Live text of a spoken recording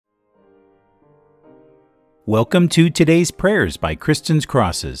Welcome to today's prayers by Kristen's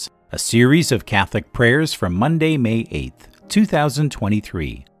Crosses, a series of Catholic prayers from Monday, May 8th,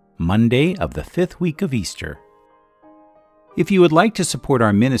 2023, Monday of the 5th week of Easter. If you would like to support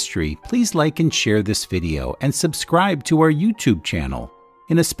our ministry, please like and share this video and subscribe to our YouTube channel.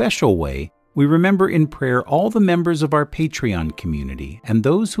 In a special way, we remember in prayer all the members of our Patreon community and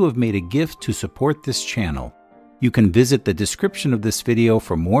those who have made a gift to support this channel. You can visit the description of this video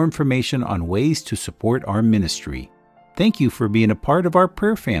for more information on ways to support our ministry. Thank you for being a part of our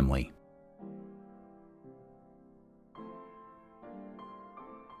prayer family.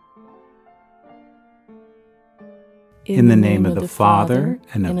 In the name of the Father,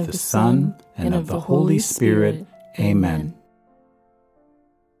 and of the Son, and of the Holy Spirit. Amen.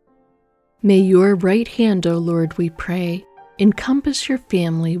 May your right hand, O Lord, we pray, encompass your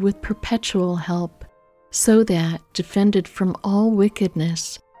family with perpetual help, so that, defended from all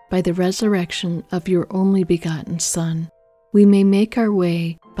wickedness by the resurrection of your only begotten Son, we may make our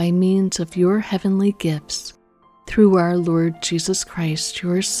way by means of your heavenly gifts, through our Lord Jesus Christ,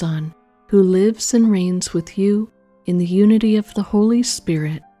 your Son, who lives and reigns with you in the unity of the Holy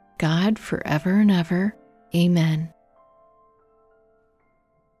Spirit, God, forever and ever. Amen.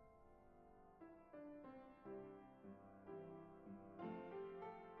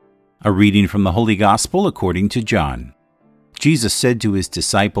 A reading from the Holy Gospel according to John. Jesus said to his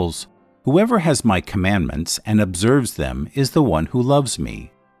disciples, "Whoever has my commandments and observes them is the one who loves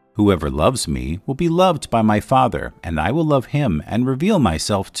me. Whoever loves me will be loved by my Father, and I will love him and reveal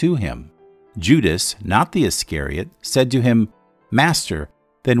myself to him." Judas, not the Iscariot, said to him, "Master,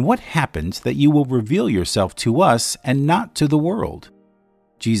 then what happens that you will reveal yourself to us and not to the world?"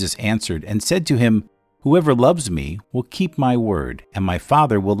 Jesus answered and said to him, "Whoever loves me will keep my word, and my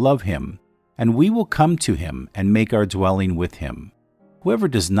Father will love him, and we will come to him and make our dwelling with him. Whoever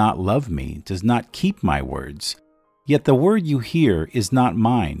does not love me does not keep my words. Yet the word you hear is not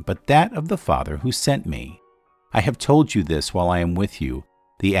mine, but that of the Father who sent me. I have told you this while I am with you.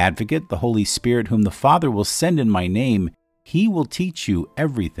 The Advocate, the Holy Spirit, whom the Father will send in my name, he will teach you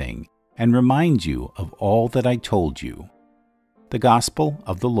everything and remind you of all that I told you." The Gospel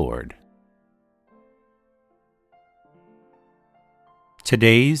of the Lord.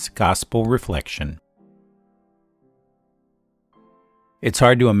 Today's Gospel Reflection. It's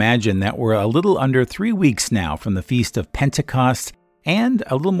hard to imagine that we're a little under 3 weeks now from the Feast of Pentecost and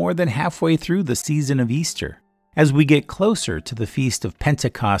a little more than halfway through the season of Easter. As we get closer to the Feast of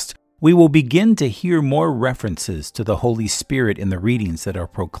Pentecost, we will begin to hear more references to the Holy Spirit in the readings that are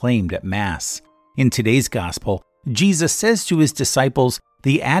proclaimed at Mass. In today's Gospel, Jesus says to his disciples,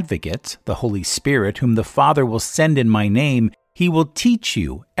 "The Advocate, the Holy Spirit, whom the Father will send in my name, he will teach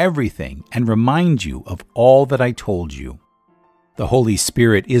you everything and remind you of all that I told you." The Holy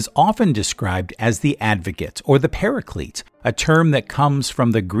Spirit is often described as the Advocate or the Paraclete, a term that comes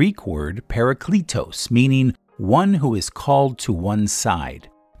from the Greek word parakletos, meaning one who is called to one side.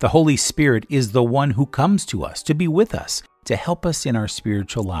 The Holy Spirit is the one who comes to us to be with us, to help us in our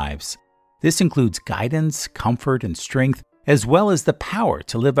spiritual lives. This includes guidance, comfort, and strength, as well as the power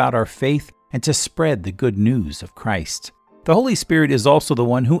to live out our faith and to spread the good news of Christ. The Holy Spirit is also the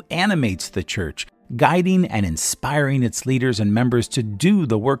one who animates the Church, guiding and inspiring its leaders and members to do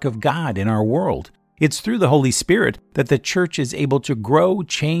the work of God in our world. It's through the Holy Spirit that the Church is able to grow,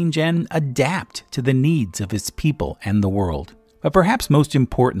 change, and adapt to the needs of its people and the world. But perhaps most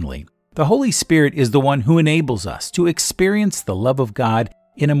importantly, the Holy Spirit is the one who enables us to experience the love of God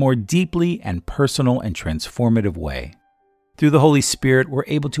in a more deeply and personal and transformative way. Through the Holy Spirit, we're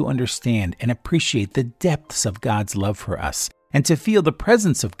able to understand and appreciate the depths of God's love for us and to feel the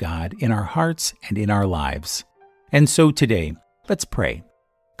presence of God in our hearts and in our lives. And so today, let's pray.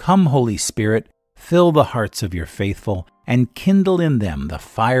 Come, Holy Spirit, fill the hearts of your faithful and kindle in them the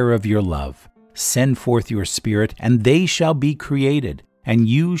fire of your love. Send forth your Spirit, and they shall be created, and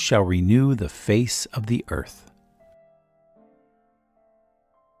you shall renew the face of the earth.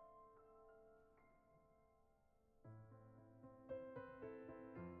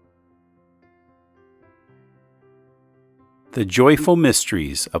 The Joyful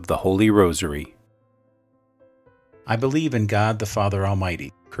Mysteries of the Holy Rosary. I believe in God the Father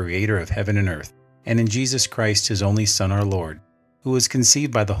Almighty, creator of heaven and earth, and in Jesus Christ, his only Son, our Lord, who was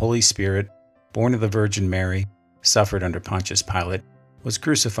conceived by the Holy Spirit, born of the Virgin Mary, suffered under Pontius Pilate, was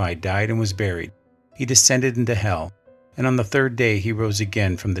crucified, died, and was buried. He descended into hell, and on the third day he rose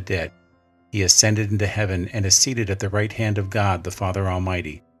again from the dead. He ascended into heaven and is seated at the right hand of God the Father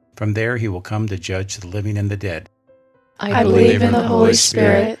Almighty. From there he will come to judge the living and the dead. I believe in the Holy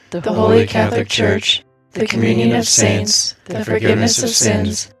Spirit, the Holy Catholic Church, the communion of saints, the forgiveness of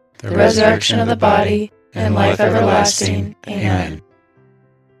sins, the resurrection of the body, and life everlasting. Amen.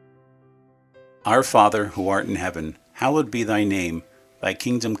 Our Father, who art in heaven, hallowed be thy name. Thy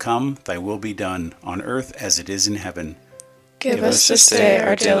kingdom come, thy will be done, on earth as it is in heaven. Give us this day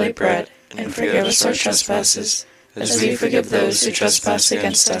our daily bread, and forgive us our trespasses, as we forgive those who trespass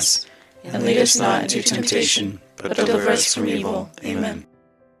against us. And lead us not into temptation, but deliver us from evil. Amen.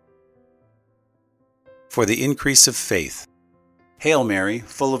 For the increase of faith. Hail Mary,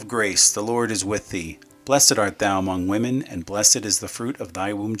 full of grace, the Lord is with thee. Blessed art thou among women, and blessed is the fruit of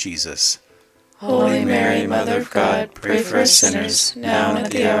thy womb, Jesus. Holy Mary, Mother of God, pray for us sinners, now and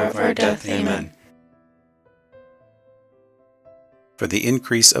at the hour of our death. Amen. For the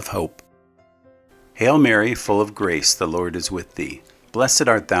increase of hope. Hail Mary, full of grace, the Lord is with thee. Blessed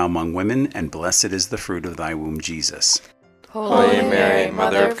art thou among women, and blessed is the fruit of thy womb, Jesus. Holy Mary,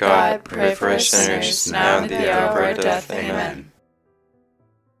 Mother of God, pray for us sinners, now and at the hour of our death. Amen.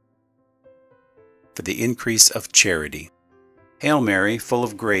 For the increase of charity. Hail Mary, full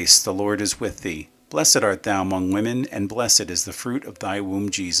of grace, the Lord is with thee. Blessed art thou among women, and blessed is the fruit of thy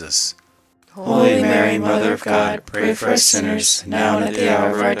womb, Jesus. Holy Mary, Mother of God, pray for us sinners, now and at the hour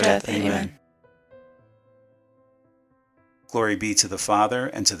of our death. Amen. Glory be to the Father,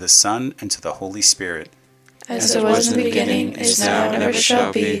 and to the Son, and to the Holy Spirit. As it was in the beginning, is now, and ever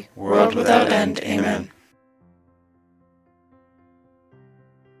shall be, world without end. Amen.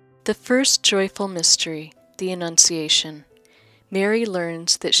 The first joyful mystery, the Annunciation. Mary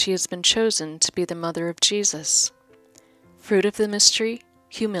learns that she has been chosen to be the mother of Jesus. Fruit of the mystery,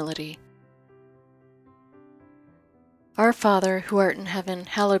 humility. Our Father, who art in heaven,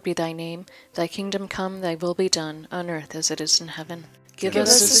 hallowed be thy name. Thy kingdom come, thy will be done, on earth as it is in heaven. Give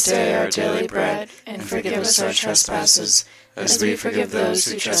us this day our daily bread, and forgive us our trespasses, as we forgive those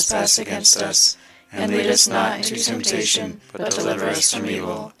who trespass against us. And lead us not into temptation, but deliver us from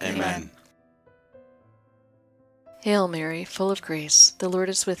evil. Amen. Hail Mary, full of grace, the Lord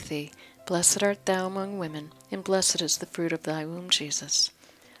is with thee. Blessed art thou among women, and blessed is the fruit of thy womb, Jesus.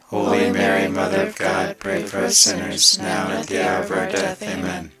 Holy Mary, Mother of God, pray for us sinners, now and at the hour of our death.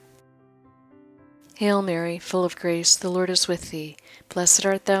 Amen. Hail Mary, full of grace, the Lord is with thee. Blessed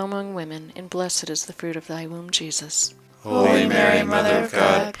art thou among women, and blessed is the fruit of thy womb, Jesus. Holy Mary, Mother of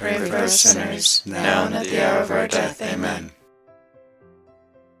God, pray for us sinners, now and at the hour of our death. Amen.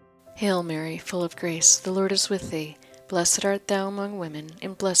 Hail Mary, full of grace, the Lord is with thee. Blessed art thou among women,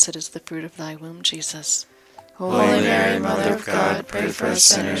 and blessed is the fruit of thy womb, Jesus. Holy Mary, Mother of God, pray for us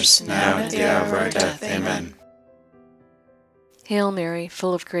sinners, now and at the hour of our death. Amen. Hail Mary,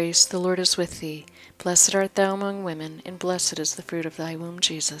 full of grace, the Lord is with thee. Blessed art thou among women, and blessed is the fruit of thy womb,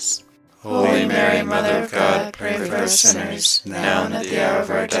 Jesus. Holy Mary, Mother of God, pray for us sinners, now and at the hour of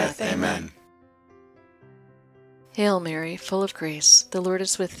our death. Amen. Hail Mary, full of grace, the Lord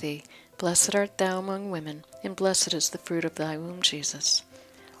is with thee. Blessed art thou among women, and blessed is the fruit of thy womb, Jesus.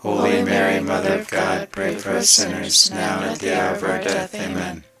 Holy Mary, Mother of God, pray for us sinners, now and at the hour of our death.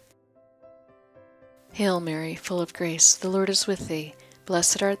 Amen. Hail Mary, full of grace, the Lord is with thee.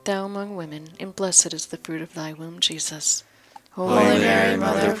 Blessed art thou among women, and blessed is the fruit of thy womb, Jesus. Holy Mary,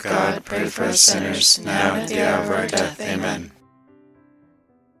 Mother of God, pray for us sinners, now and at the hour of our death. Amen.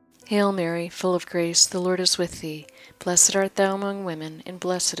 Hail Mary, full of grace, the Lord is with thee. Blessed art thou among women, and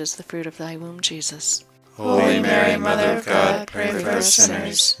blessed is the fruit of thy womb, Jesus. Holy Mary, Mother of God, pray for us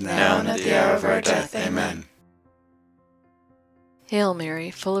sinners, now and at the hour of our death. Amen. Hail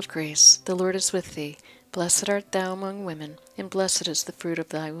Mary, full of grace, the Lord is with thee. Blessed art thou among women, and blessed is the fruit of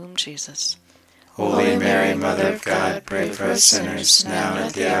thy womb, Jesus. Holy Mary, Mother of God, pray for us sinners, now and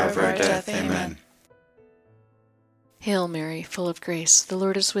at the hour of our death. Amen. Hail Mary, full of grace, the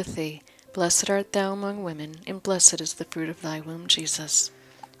Lord is with thee. Blessed art thou among women, and blessed is the fruit of thy womb, Jesus.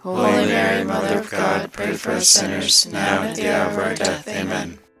 Holy Mary, Mother of God, pray for us sinners, now and at the hour of our death.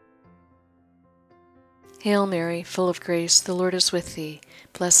 Amen. Hail Mary, full of grace, the Lord is with thee.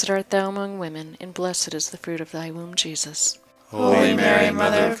 Blessed art thou among women, and blessed is the fruit of thy womb, Jesus. Holy Mary,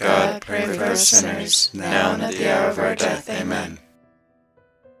 Mother of God, pray for us sinners, now and at the hour of our death. Amen.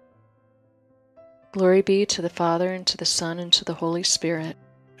 Glory be to the Father, and to the Son, and to the Holy Spirit.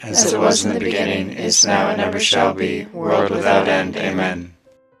 As it was in the beginning, is now, and ever shall be, world without end. Amen.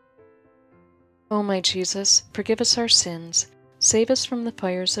 O my Jesus, forgive us our sins, save us from the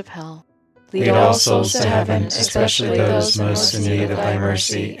fires of hell. Lead all souls to heaven, especially those most in need of thy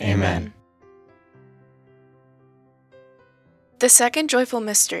mercy. Amen. The second joyful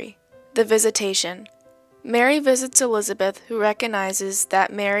mystery, the Visitation. Mary visits Elizabeth, who recognizes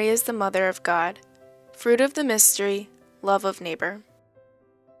that Mary is the Mother of God. Fruit of the mystery, love of neighbor.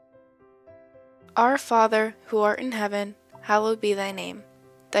 Our Father, who art in heaven, hallowed be thy name.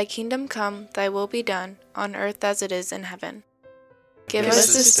 Thy kingdom come, thy will be done, on earth as it is in heaven. Give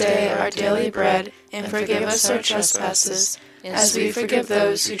us this day our daily bread, and forgive us our trespasses, as we forgive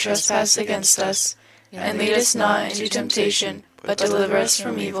those who trespass against us. And lead us not into temptation, but deliver us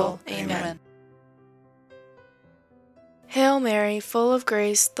from evil. Amen. Hail Mary, full of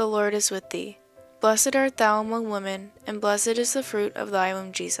grace, the Lord is with thee. Blessed art thou among women, and blessed is the fruit of thy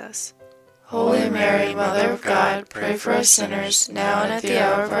womb, Jesus. Holy Mary, Mother of God, pray for us sinners, now and at the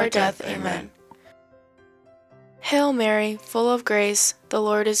hour of our death. Amen. Hail Mary, full of grace, the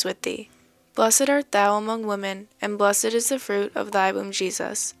Lord is with thee. Blessed art thou among women, and blessed is the fruit of thy womb,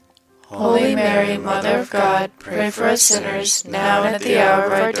 Jesus. Holy Mary, Mother of God, pray for us sinners, now and at the hour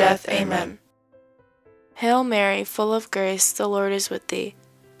of our death. Amen. Hail Mary, full of grace, the Lord is with thee.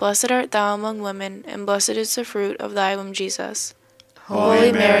 Blessed art thou among women, and blessed is the fruit of thy womb, Jesus.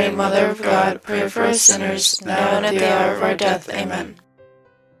 Holy Mary, Mother of God, pray for us sinners, now and at the hour of our death. Amen.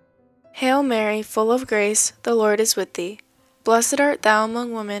 Hail Mary, full of grace, the Lord is with thee. Blessed art thou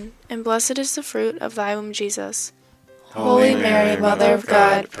among women, and blessed is the fruit of thy womb, Jesus. Holy Mary, Mother of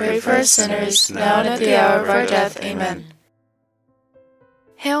God, pray for us sinners, now and at the hour of our death. Amen.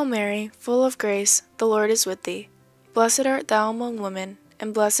 Hail Mary, full of grace, the Lord is with thee. Blessed art thou among women,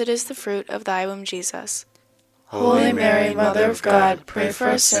 and blessed is the fruit of thy womb, Jesus. Holy Mary, Mother of God, pray for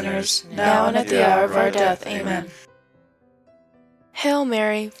us sinners, now and at the hour of our death. Amen. Hail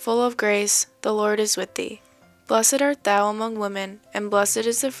Mary, full of grace, the Lord is with thee. Blessed art thou among women, and blessed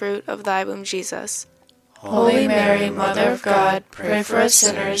is the fruit of thy womb, Jesus. Holy Mary, Mother of God, pray for us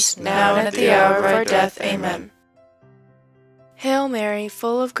sinners, now and at the hour of our death. Amen. Hail Mary,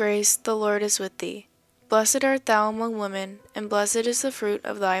 full of grace, the Lord is with thee. Blessed art thou among women, and blessed is the fruit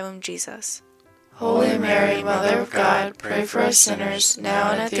of thy womb, Jesus. Holy Mary, Mother of God, pray for us sinners,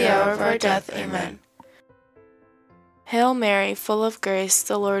 now and at the hour of our death. Amen. Hail Mary, full of grace,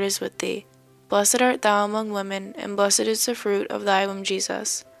 the Lord is with thee. Blessed art thou among women, and blessed is the fruit of thy womb,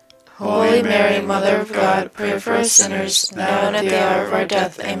 Jesus. Holy Mary, Mother of God, pray for us sinners, now and at the hour of our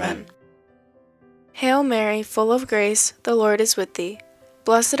death. Amen. Hail Mary, full of grace, the Lord is with thee.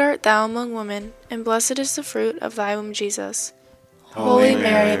 Blessed art thou among women, and blessed is the fruit of thy womb, Jesus. Holy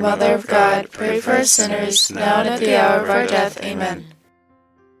Mary, Mother of God, pray for us sinners, now and at the hour of our death. Amen.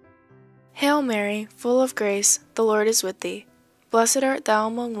 Hail Mary, full of grace, the Lord is with thee. Blessed art thou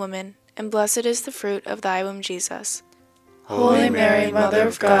among women, and blessed is the fruit of thy womb, Jesus. Holy Mary, Mother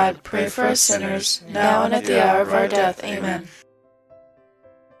of God, pray for us sinners, now and at the hour of our death. Amen.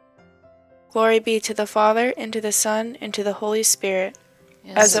 Glory be to the Father, and to the Son, and to the Holy Spirit.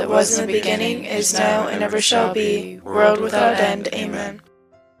 As it was in the beginning, is now, and ever shall be, world without end. Amen.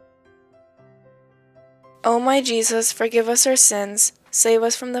 O my Jesus, forgive us our sins, save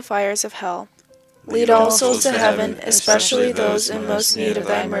us from the fires of hell. Lead all souls to heaven, especially those in most need of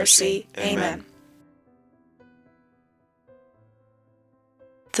thy mercy. Amen.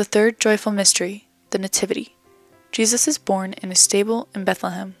 The third joyful mystery, the Nativity. Jesus is born in a stable in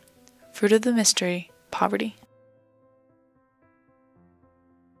Bethlehem. Fruit of the mystery, poverty.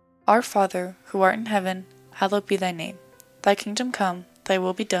 Our Father, who art in heaven, hallowed be thy name. Thy kingdom come, thy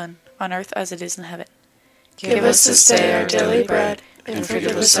will be done, on earth as it is in heaven. Give us this day our daily bread, and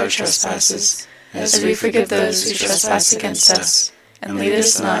forgive us our trespasses, as we forgive those who trespass against us. And lead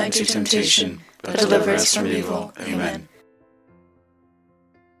us not into temptation, but deliver us from evil. Amen.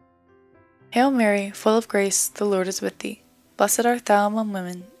 Hail Mary, full of grace, the Lord is with thee. Blessed art thou among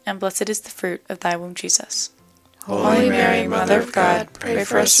women, and blessed is the fruit of thy womb, Jesus. Holy Mary, Mother of God, pray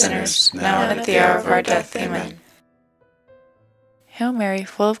for us sinners, now and at the hour of our death. Amen. Hail Mary,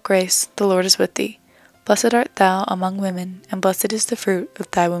 full of grace, the Lord is with thee. Blessed art thou among women, and blessed is the fruit of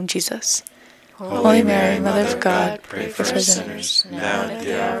thy womb, Jesus. Holy Mary, Mother of God, pray for us sinners, now and at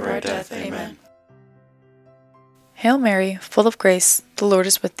the hour of our death. Amen. Hail Mary, full of grace, the Lord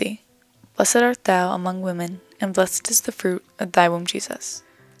is with thee. Blessed art thou among women, and blessed is the fruit of thy womb, Jesus.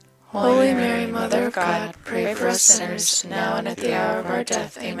 Holy Mary, Mother of God, pray for us sinners, now and at the hour of our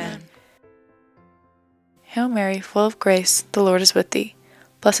death. Amen. Hail Mary, full of grace, the Lord is with thee.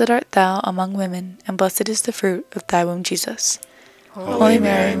 Blessed art thou among women, and blessed is the fruit of thy womb, Jesus. Holy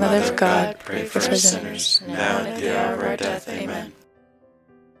Mary, Mother of God, pray for us sinners, now and at the hour of our death. Amen.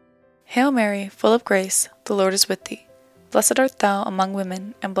 Hail Mary, full of grace, the Lord is with thee. Blessed art thou among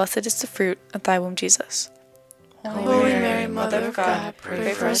women, and blessed is the fruit of thy womb, Jesus. Holy Mary, Mother of God,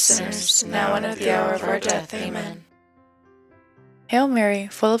 pray for us sinners, now and at the hour of our death. Amen. Hail Mary,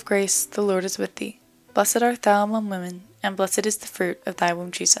 full of grace, the Lord is with thee. Blessed art thou among women, and blessed is the fruit of thy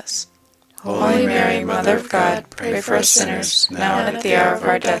womb, Jesus. Holy Mary, Mother of God, pray for us sinners, now and at the hour of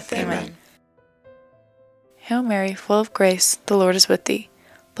our death. Amen. Hail Mary, full of grace, the Lord is with thee.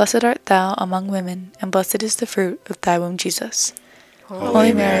 Blessed art thou among women, and blessed is the fruit of thy womb, Jesus.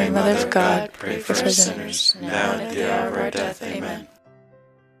 Holy Mary, Mother of God, pray for us sinners, now and at the hour of our death. Amen.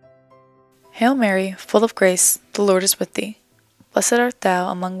 Hail Mary, full of grace, the Lord is with thee. Blessed art thou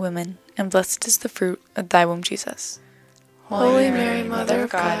among women, and blessed is the fruit of thy womb, Jesus. Holy Mary, Mother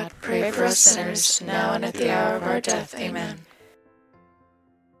of God, pray for us sinners, now and at the hour of our death. Amen.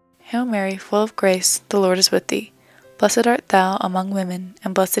 Hail Mary, full of grace, the Lord is with thee. Blessed art thou among women,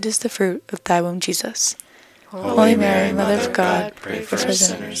 and blessed is the fruit of thy womb, Jesus. Holy Mary, Mother of God, pray for us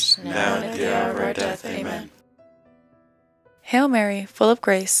sinners, now and at the hour of our death. Amen. Hail Mary, full of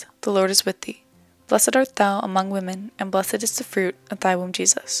grace, the Lord is with thee. Blessed art thou among women, and blessed is the fruit of thy womb,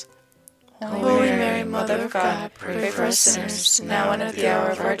 Jesus. Holy Mary, Mother of God, pray for us sinners, now and at the hour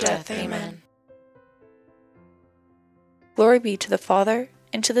of our death. Amen. Glory be to the Father,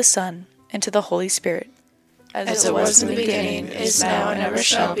 and to the Son, and to the Holy Spirit. As it was in the beginning, is now, and ever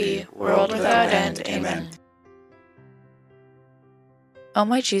shall be, world without end. Amen. O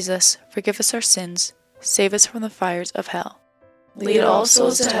my Jesus, forgive us our sins, save us from the fires of hell. Lead all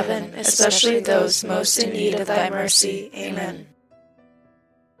souls to heaven, especially those most in need of thy mercy. Amen.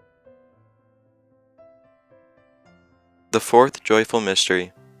 The fourth joyful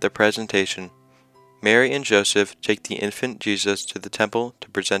mystery, the Presentation. Mary and Joseph take the infant Jesus to the temple to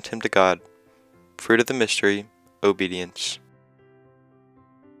present him to God. Fruit of the mystery, obedience.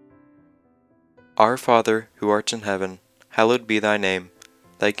 Our Father, who art in heaven, hallowed be thy name.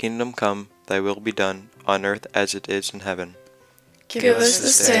 Thy kingdom come, thy will be done, on earth as it is in heaven. Give us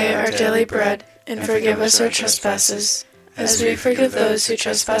this day our daily bread, and forgive us our trespasses, as we forgive those who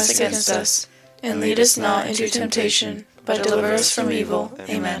trespass against us. And lead us not into temptation, but deliver us from evil.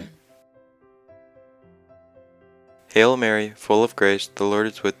 Amen. Hail Mary, full of grace, the Lord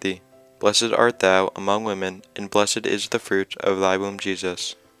is with thee. Blessed art thou among women, and blessed is the fruit of thy womb,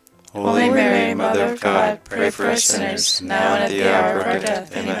 Jesus. Holy Mary, Mother of God, pray for us sinners, now and at the hour of our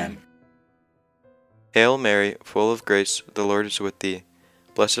death. Amen. Hail Mary, full of grace, the Lord is with thee.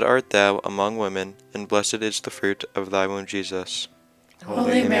 Blessed art thou among women, and blessed is the fruit of thy womb, Jesus.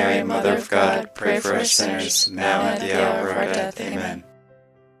 Holy Mary, Mother of God, pray for us sinners, now and at the hour of our death. Amen.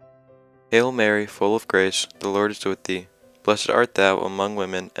 Hail Mary, full of grace, the Lord is with thee. Blessed art thou among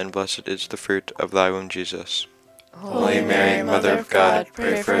women, and blessed is the fruit of thy womb, Jesus. Holy Mary, Mother of God,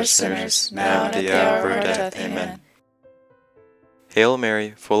 pray for us sinners, now and at the hour of our death. Amen. Hail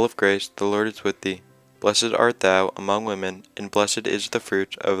Mary, full of grace, the Lord is with thee. Blessed art thou among women, and blessed is the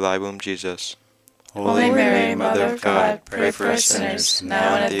fruit of thy womb, Jesus. Holy Mary, Mother of God, pray for us sinners,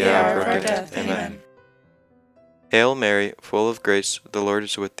 now and at the hour of our death. Amen. Hail Mary, full of grace, the Lord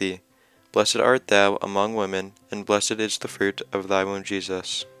is with thee. Blessed art thou among women, and blessed is the fruit of thy womb,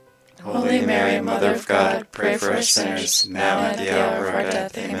 Jesus. Holy Mary, Mother of God, pray for us sinners, now and at the hour of our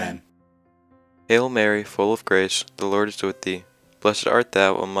death. Amen. Hail Mary, full of grace, the Lord is with thee. Blessed art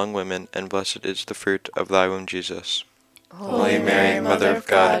thou among women, and blessed is the fruit of thy womb, Jesus. Holy Mary, Mother of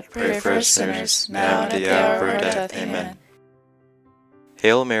God, pray for us sinners, now and at the hour of our death. Amen.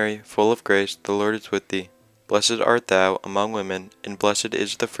 Hail Mary, full of grace, the Lord is with thee. Blessed art thou among women, and blessed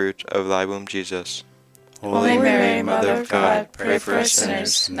is the fruit of thy womb, Jesus. Holy Mary, Mother of God, pray for us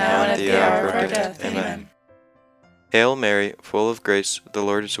sinners, now and at the hour of our death. Amen. Hail Mary, full of grace, the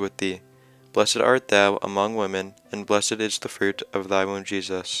Lord is with thee. Blessed art thou among women, and blessed is the fruit of thy womb,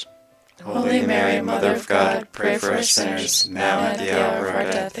 Jesus. Holy Mary, Mother of God, pray for us sinners, now and at the hour of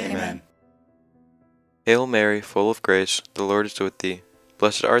our death. Amen. Hail Mary, full of grace, the Lord is with thee.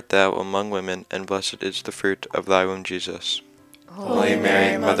 Blessed art thou among women, and blessed is the fruit of thy womb, Jesus. Holy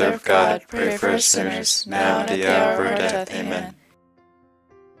Mary, Mother of God, pray for us sinners, now and at the hour of our death. Amen.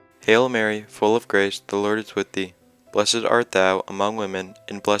 Hail Mary, full of grace, the Lord is with thee. Blessed art thou among women,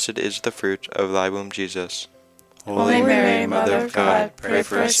 and blessed is the fruit of thy womb, Jesus. Holy Mary, Mother of God, pray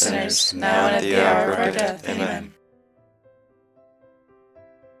for us sinners, now and at the hour of our death. Amen.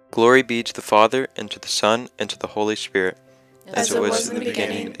 Glory be to the Father, and to the Son, and to the Holy Spirit. As it was in the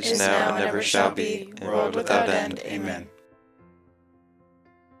beginning, is now, and ever shall be, world without end. Amen.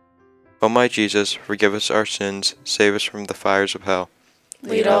 O my Jesus, forgive us our sins, save us from the fires of hell.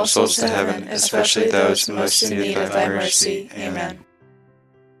 Lead all souls to heaven, especially those most in need of thy mercy. Amen.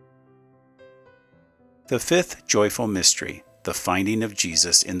 The fifth joyful mystery, the finding of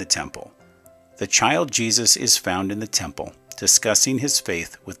Jesus in the temple. The child Jesus is found in the temple, discussing his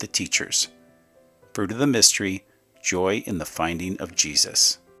faith with the teachers. Fruit of the mystery, joy in the finding of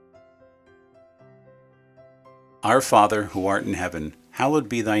Jesus. Our Father, who art in heaven, hallowed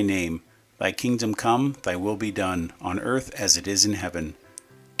be thy name. Thy kingdom come, thy will be done, on earth as it is in heaven.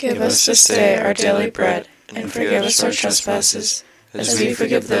 Give us this day our daily bread, and forgive us our trespasses, as we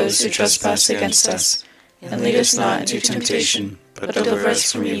forgive those who trespass against us. And lead us not into temptation, but deliver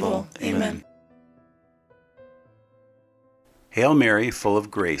us from evil. Amen. Hail Mary, full of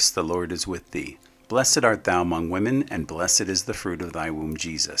grace, the Lord is with thee. Blessed art thou among women, and blessed is the fruit of thy womb,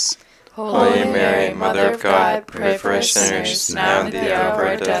 Jesus. Holy Mary, Mother of God, pray for us sinners, now and at the hour of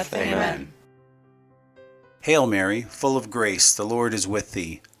our death. Amen. Hail Mary, full of grace, the Lord is with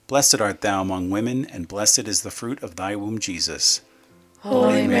thee. Blessed art thou among women, and blessed is the fruit of thy womb, Jesus.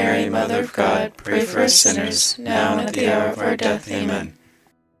 Holy Mary, Mother of God, pray for us sinners, now and at the hour of our death. Amen.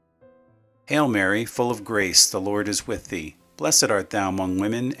 Hail Mary, full of grace, the Lord is with thee. Blessed art thou among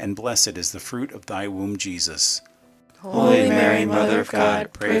women, and blessed is the fruit of thy womb, Jesus. Holy Mary, Mother of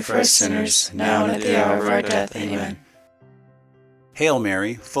God, pray for us sinners, now and at the hour of our death. Amen. Hail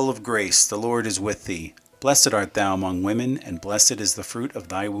Mary, full of grace, the Lord is with thee. Blessed art thou among women, and blessed is the fruit of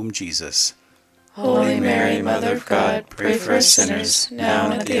thy womb, Jesus. Holy Mary, Mother of God, pray for us sinners,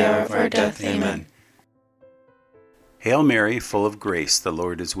 now and at the hour of our death. Amen. Hail Mary, full of grace, the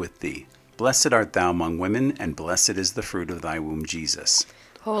Lord is with thee. Blessed art thou among women, and blessed is the fruit of thy womb, Jesus.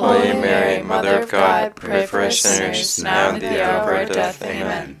 Holy Mary, Mother of God, pray for us sinners, now and at the hour of our death.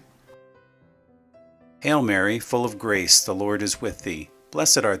 Amen. Hail Mary, full of grace, the Lord is with thee.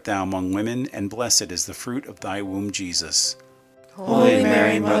 Blessed art thou among women, and blessed is the fruit of thy womb, Jesus. Holy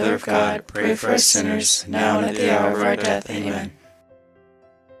Mary, Mother of God, pray for us sinners, now and at the hour of our death. Amen.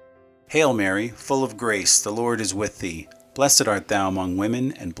 Hail Mary, full of grace, the Lord is with thee. Blessed art thou among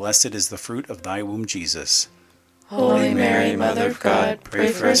women, and blessed is the fruit of thy womb, Jesus. Holy Mary, Mother of God,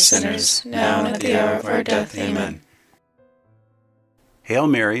 pray for us sinners, now and at the hour of our death. Amen. Hail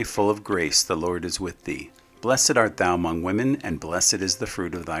Mary, full of grace, the Lord is with thee. Blessed art thou among women, and blessed is the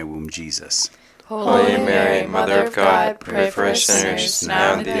fruit of thy womb, Jesus. Holy Mary, Mother of God, pray for us sinners,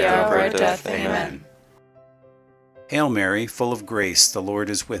 now and at the hour of our death. Amen. Hail Mary, full of grace, the Lord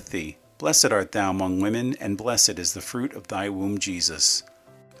is with thee. Blessed art thou among women, and blessed is the fruit of thy womb, Jesus.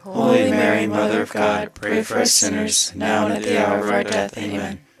 Holy Mary, Mother of God, pray for us sinners, now and at the hour of our death.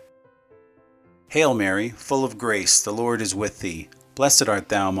 Amen. Hail Mary, full of grace, the Lord is with thee. Blessed art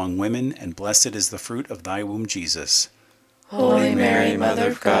thou among women, and blessed is the fruit of thy womb, Jesus. Holy Mary, Mother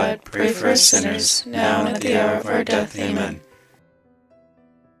of God, pray for us sinners, now and at the hour of our death. Amen.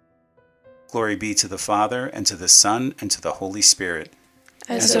 Glory be to the Father, and to the Son, and to the Holy Spirit.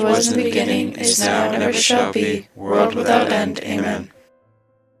 As it was in the beginning, is now, and ever shall be, world without end. Amen.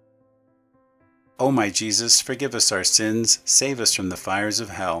 O my Jesus, forgive us our sins, save us from the fires of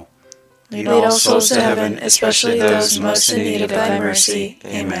hell. Lead all souls to heaven, especially those most in need of thy mercy.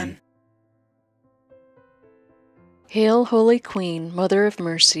 Amen. Hail, Holy Queen, Mother of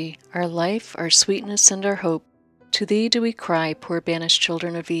Mercy, our life, our sweetness, and our hope. To thee do we cry, poor banished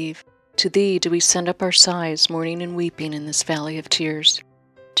children of Eve. To thee do we send up our sighs, mourning and weeping in this valley of tears.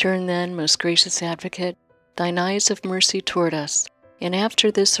 Turn then, most gracious Advocate, thine eyes of mercy toward us, and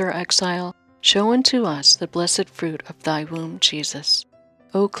after this our exile, show unto us the blessed fruit of thy womb, Jesus.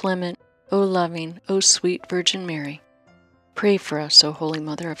 O clement, O loving, O sweet Virgin Mary, pray for us, O Holy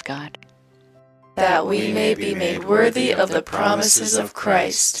Mother of God, that we may be made worthy of the promises of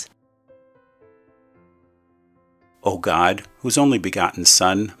Christ. O God, whose only begotten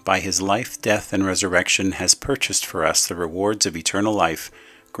Son, by his life, death, and resurrection, has purchased for us the rewards of eternal life,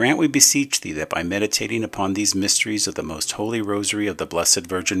 grant, we beseech thee, that by meditating upon these mysteries of the most holy Rosary of the Blessed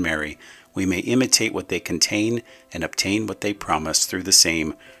Virgin Mary, we may imitate what they contain and obtain what they promise through the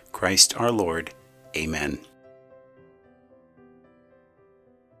same Christ our Lord. Amen.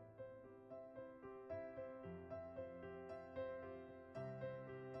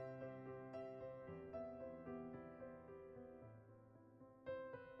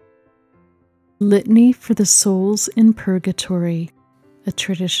 Litany for the Souls in Purgatory, a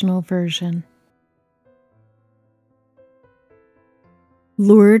traditional version.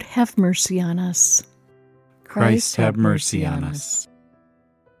 Lord, have mercy on us. Christ, have mercy on us.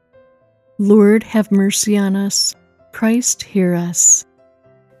 Lord, have mercy on us. Christ, hear us.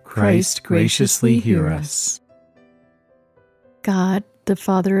 Christ, graciously hear us. God, the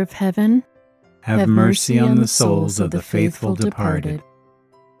Father of heaven, Have mercy on the souls of the faithful departed.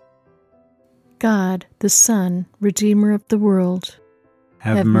 God, the Son, Redeemer of the world,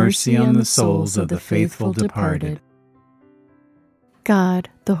 Have mercy on the souls of the faithful departed. God,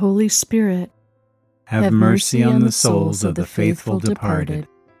 the Holy Spirit, Have mercy on the souls of the faithful departed.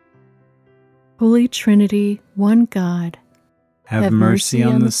 Holy Trinity, one God, Have mercy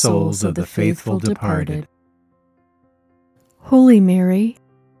on the souls of the faithful departed. Holy Mary,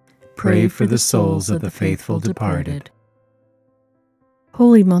 Pray for the souls of the faithful departed.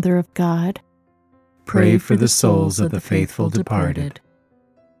 Holy Mother of God, Pray for the souls of the faithful departed.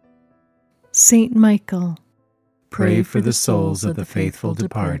 Saint Michael, Pray for the souls of the faithful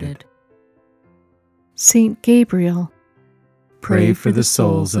departed. Saint Gabriel, Pray for the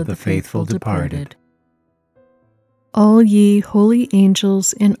souls of the faithful departed. all ye holy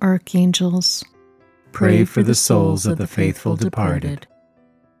angels and archangels, Pray for the souls of the faithful departed.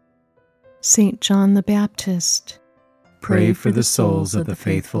 Saint John the Baptist, Pray for the souls of the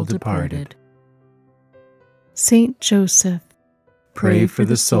faithful departed. Saint Joseph, Pray for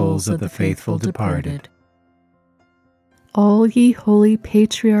the souls of the faithful departed. all ye holy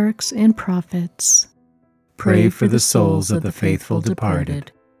patriarchs and prophets, Pray for the souls of the faithful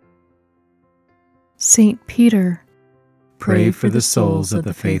departed. Saint Peter, Pray for the souls of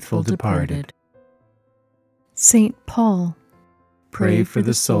the faithful departed. Saint Paul, Pray for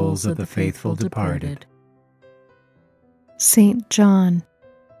the souls of the faithful departed. Saint John,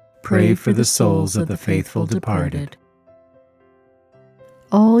 Pray for the souls of the faithful departed.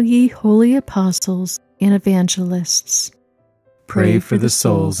 all ye holy apostles and evangelists, Pray for the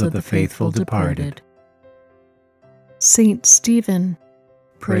souls of the faithful departed. Saint Stephen,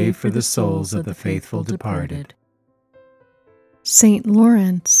 Pray for the souls of the faithful departed. Saint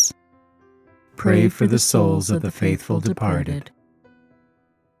Lawrence, Pray for the souls of the faithful departed.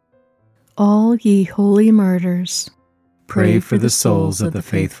 all ye holy martyrs, Pray for the souls of the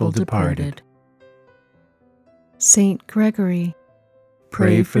faithful departed. Saint Gregory,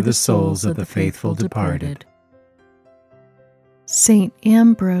 Pray for the souls of the faithful departed. Saint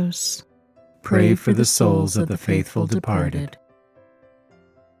Ambrose, Pray for the souls of the faithful departed.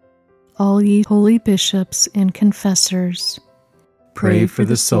 all ye holy bishops and confessors, Pray for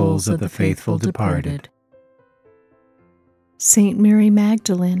the souls of the faithful departed. Saint Mary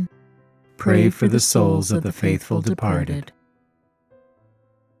Magdalene, Pray for the souls of the faithful departed.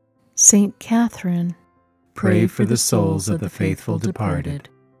 Saint Catherine, Pray for the souls of the faithful departed.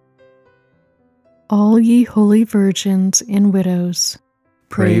 all ye holy virgins and widows,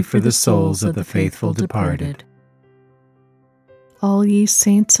 Pray for the souls of the faithful departed. all ye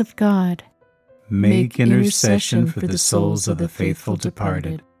saints of God, Make intercession for the souls of the faithful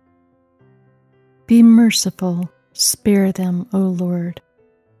departed. be merciful, spare them, O Lord.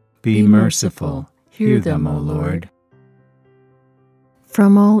 Be merciful, hear them, O Lord.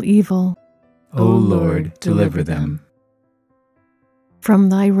 From all evil, O Lord, deliver them. from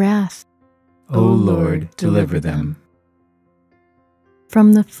thy wrath, O Lord, deliver them.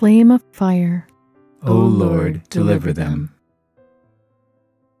 from the flame of fire, O Lord, deliver them.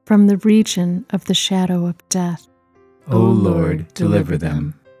 from the region of the shadow of death, O Lord, deliver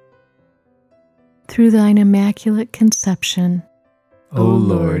them. through thine immaculate conception, O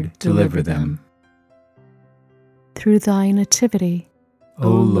Lord, deliver them. through thy nativity, O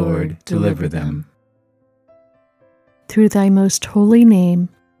Lord, deliver them. through thy most holy name,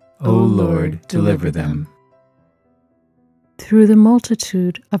 O Lord, deliver them. through the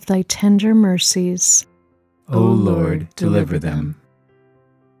multitude of thy tender mercies, O Lord, deliver them.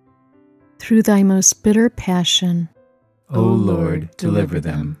 through thy most bitter passion, O Lord, deliver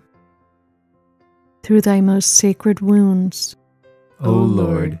them. through thy most sacred wounds, O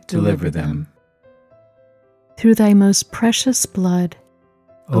Lord, deliver them. through thy most precious blood,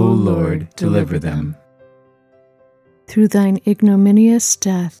 O Lord, deliver them. through thine ignominious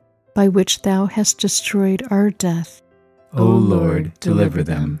death, by which thou hast destroyed our death, O Lord, deliver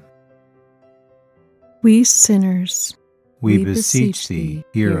them. we sinners, We beseech thee,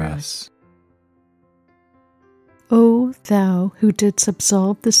 hear us. O thou who didst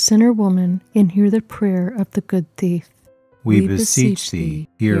absolve the sinner woman and hear the prayer of the good thief, We beseech thee,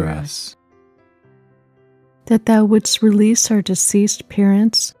 hear us. that thou wouldst release our deceased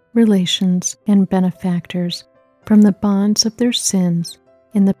parents, relations, and benefactors from the bonds of their sins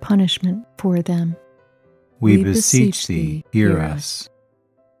and the punishment for them. We beseech thee, hear us.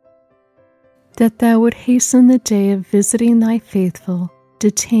 That thou would hasten the day of visiting thy faithful,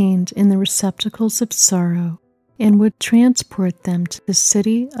 detained in the receptacles of sorrow, and would transport them to the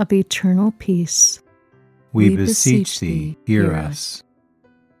city of eternal peace. We beseech thee, hear us.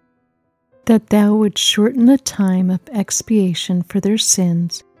 That thou would shorten the time of expiation for their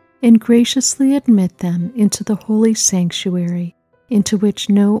sins, and graciously admit them into the holy sanctuary, into which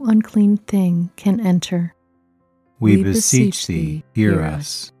no unclean thing can enter. We beseech thee, hear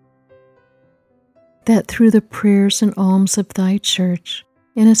us. That through the prayers and alms of thy church,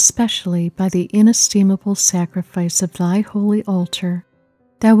 and especially by the inestimable sacrifice of thy holy altar,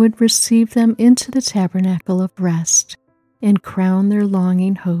 thou would receive them into the tabernacle of rest, and crown their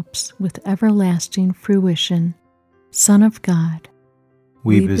longing hopes with everlasting fruition. Son of God,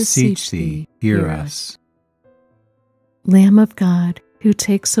 we beseech thee, hear us. Lamb of God, who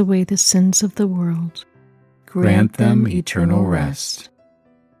takes away the sins of the world, Grant them eternal rest.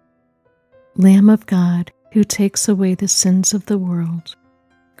 Lamb of God, who takes away the sins of the world,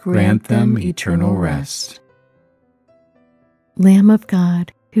 Grant them eternal rest. Lamb of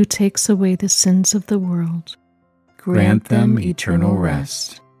God, who takes away the sins of the world, Grant them eternal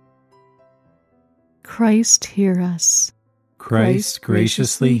rest. Christ, hear us. Christ,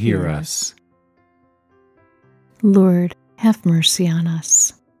 graciously hear us. Lord, have mercy on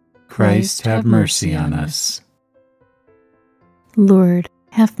us. Christ, have mercy on us. Lord,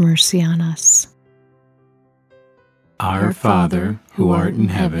 have mercy on us. Our Father, who art in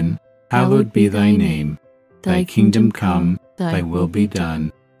heaven, hallowed be thy name. Thy kingdom come, thy will be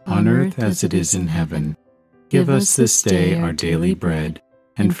done, on earth as it is in heaven. Give us this day our daily bread,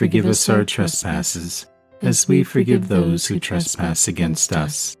 and forgive us our trespasses, as we forgive those who trespass against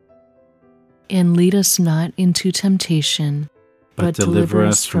us. And lead us not into temptation, but deliver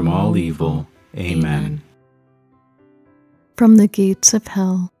us from all evil. Amen. From the gates of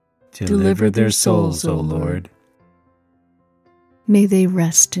hell, Deliver their souls, O Lord. may they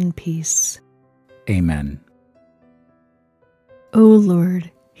rest in peace. Amen. O Lord,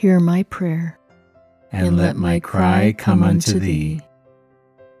 hear my prayer. And let my cry come unto thee.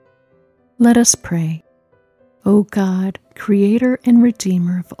 Let us pray. O God, Creator and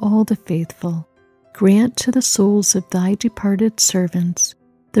Redeemer of all the faithful, grant to the souls of thy departed servants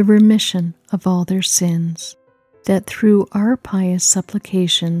the remission of all their sins, that through our pious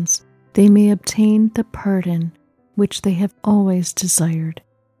supplications they may obtain the pardon which they have always desired.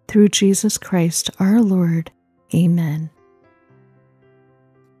 Through Jesus Christ our Lord. Amen.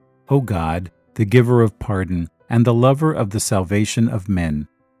 O God, the giver of pardon and the lover of the salvation of men,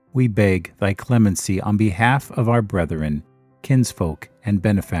 we beg thy clemency on behalf of our brethren, kinsfolk, and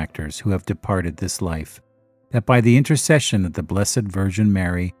benefactors who have departed this life, that by the intercession of the Blessed Virgin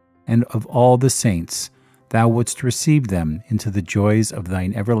Mary and of all the saints, thou wouldst receive them into the joys of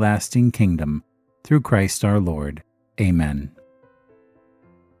thine everlasting kingdom, through Christ our Lord. Amen.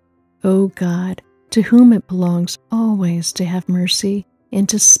 O God, to whom it belongs always to have mercy and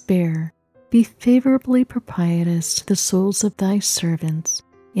to spare, be favorably propitious to the souls of thy servants,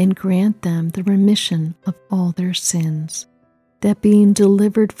 and grant them the remission of all their sins, that being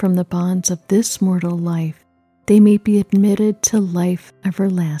delivered from the bonds of this mortal life, they may be admitted to life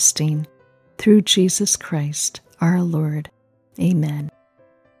everlasting. Through Jesus Christ our Lord. Amen.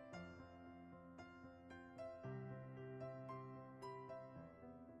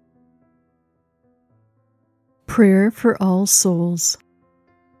 Prayer for all souls.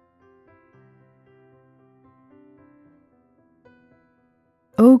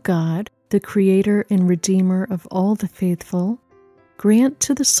 O God, the Creator and Redeemer of all the faithful, grant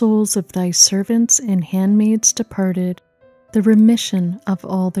to the souls of thy servants and handmaids departed the remission of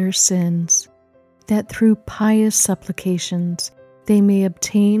all their sins, that through pious supplications they may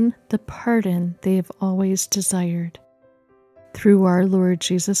obtain the pardon they have always desired. Through our Lord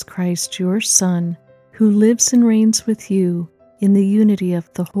Jesus Christ, your Son, who lives and reigns with you in the unity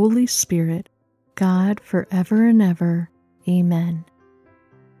of the Holy Spirit, God, forever and ever. Amen.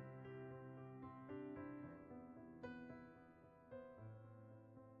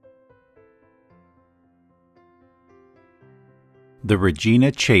 The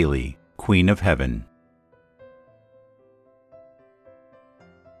Regina Caeli, Queen of Heaven.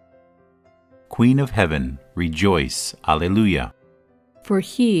 Queen of Heaven, rejoice, Alleluia. For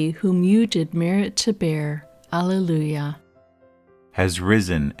he whom you did merit to bear, Alleluia. Has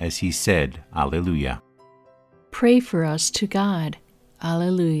risen as he said, Alleluia. Pray for us to God,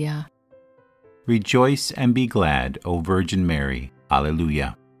 Alleluia. Rejoice and be glad, O Virgin Mary,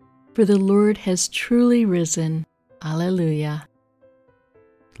 Alleluia. For the Lord has truly risen, Alleluia.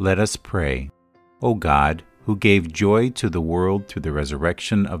 Let us pray. O God, who gave joy to the world through the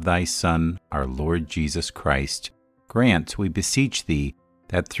resurrection of thy Son, our Lord Jesus Christ, grant, we beseech thee,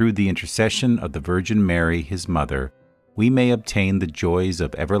 that through the intercession of the Virgin Mary, his mother, we may obtain the joys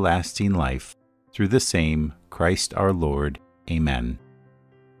of everlasting life. Through the same Christ our Lord. Amen.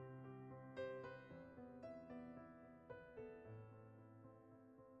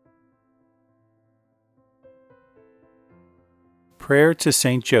 Prayer to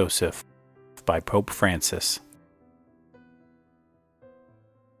Saint Joseph by Pope Francis.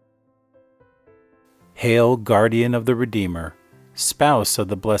 Hail, guardian of the Redeemer, spouse of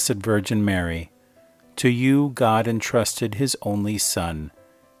the Blessed Virgin Mary. To you God entrusted his only Son.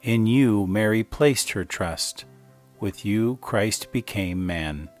 In you Mary placed her trust. With you Christ became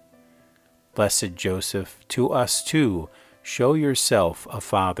man. Blessed Joseph, to us too show yourself a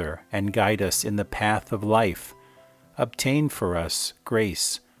Father and guide us in the path of life. Obtain for us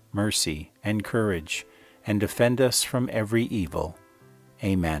grace, mercy, and courage, and defend us from every evil.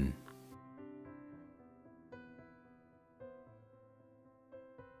 Amen.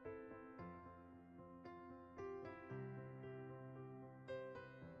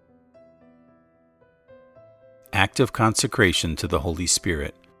 Act of consecration to the Holy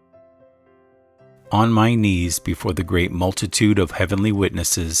Spirit. On my knees before the great multitude of heavenly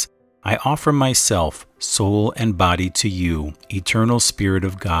witnesses, I offer myself, soul and body, to you, eternal Spirit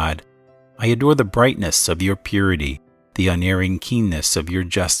of God. I adore the brightness of your purity, the unerring keenness of your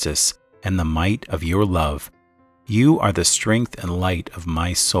justice, and the might of your love. You are the strength and light of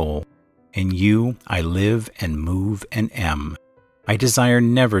my soul. In you I live and move and am. I desire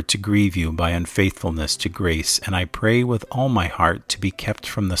never to grieve you by unfaithfulness to grace, and I pray with all my heart to be kept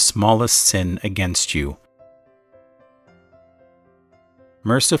from the smallest sin against you.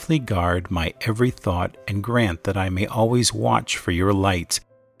 Mercifully guard my every thought and grant that I may always watch for your light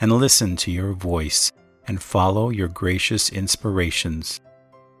and listen to your voice and follow your gracious inspirations.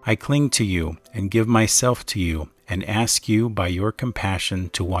 I cling to you and give myself to you and ask you by your compassion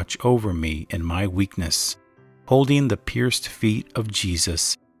to watch over me in my weakness, holding the pierced feet of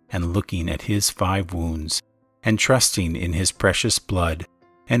Jesus and looking at his 5 wounds, and trusting in his precious blood,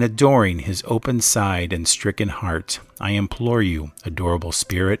 and adoring his open side and stricken heart. I implore you, adorable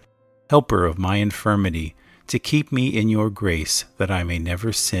Spirit, helper of my infirmity, to keep me in your grace, that I may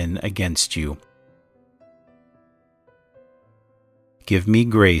never sin against you. Give me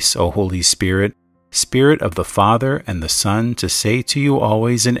grace, O Holy Spirit, Spirit of the Father and the Son, to say to you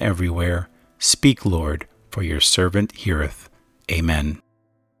always and everywhere, Speak, Lord, for your servant heareth. Amen.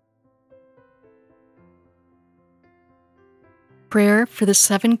 Prayer for the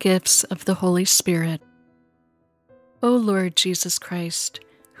 7 gifts of the Holy Spirit. O Lord Jesus Christ,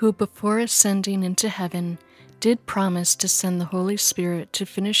 who before ascending into heaven did promise to send the Holy Spirit to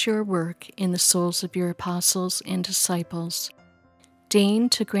finish your work in the souls of your apostles and disciples, deign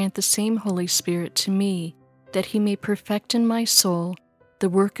to grant the same Holy Spirit to me, that he may perfect in my soul the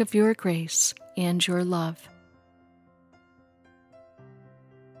work of your grace and your love.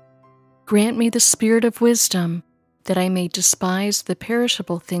 Grant me the spirit of wisdom, that I may despise the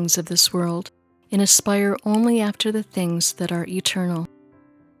perishable things of this world and aspire only after the things that are eternal.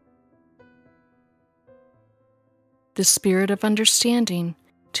 The spirit of understanding,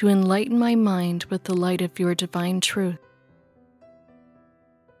 to enlighten my mind with the light of your divine truth.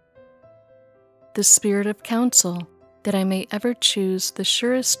 The spirit of counsel, that I may ever choose the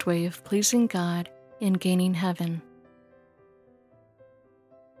surest way of pleasing God and gaining heaven.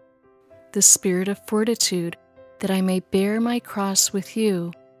 The spirit of fortitude, that I may bear my cross with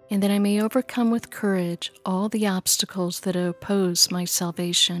you, and that I may overcome with courage all the obstacles that oppose my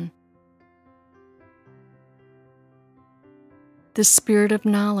salvation. The spirit of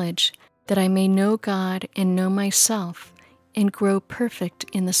knowledge, that I may know God and know myself, and grow perfect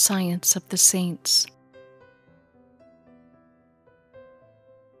in the science of the saints.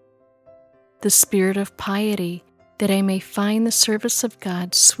 The spirit of piety, that I may find the service of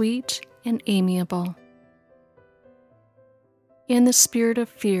God sweet and amiable. And the spirit of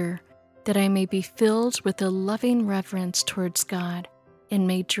fear, that I may be filled with a loving reverence towards God, and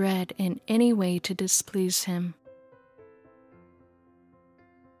may dread in any way to displease him.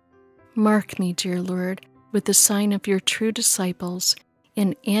 Mark me, dear Lord, with the sign of your true disciples,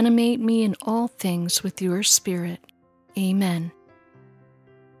 and animate me in all things with your Spirit. Amen.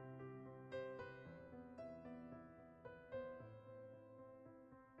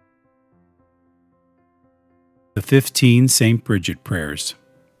 The 15 St. Bridget Prayers.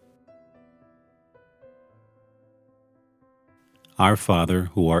 Our Father,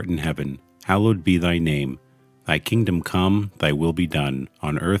 who art in heaven, hallowed be thy name. Thy kingdom come, thy will be done,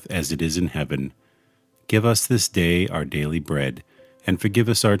 on earth as it is in heaven. Give us this day our daily bread, and forgive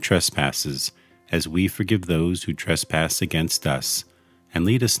us our trespasses, as we forgive those who trespass against us. And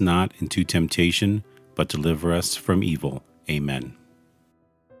lead us not into temptation, but deliver us from evil. Amen.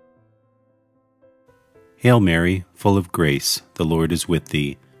 Hail Mary, full of grace, the Lord is with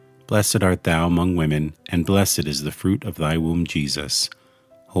thee. Blessed art thou among women, and blessed is the fruit of thy womb, Jesus.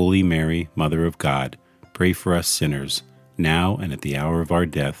 Holy Mary, Mother of God, pray for us sinners, now and at the hour of our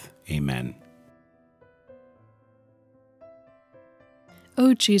death. Amen.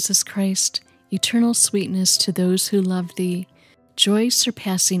 O Jesus Christ, eternal sweetness to those who love thee, joy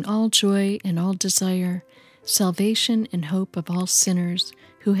surpassing all joy and all desire, salvation and hope of all sinners,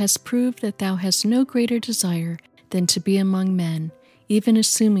 who has proved that thou hast no greater desire than to be among men, even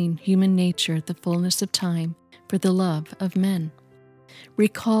assuming human nature at the fullness of time, for the love of men.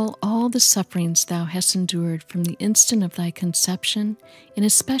 Recall all the sufferings thou hast endured from the instant of thy conception, and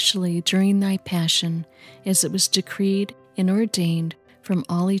especially during thy passion, as it was decreed and ordained from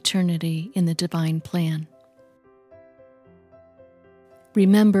all eternity in the divine plan.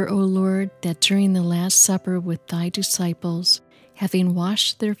 Remember, O Lord, that during the Last Supper with thy disciples, having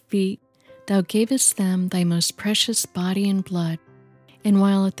washed their feet, thou gavest them thy most precious body and blood, and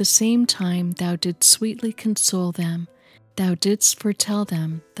while at the same time thou didst sweetly console them, thou didst foretell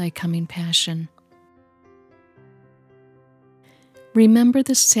them thy coming passion. Remember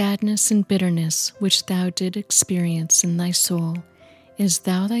the sadness and bitterness which thou didst experience in thy soul, as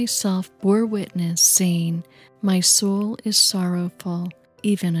thou thyself bore witness, saying, My soul is sorrowful,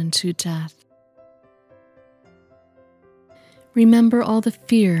 even unto death. Remember all the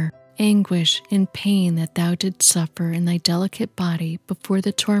fear, anguish, and pain that thou didst suffer in thy delicate body before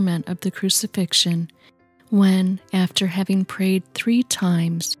the torment of the crucifixion, when, after having prayed 3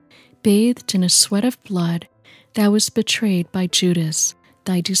 times, bathed in a sweat of blood, thou wast betrayed by Judas,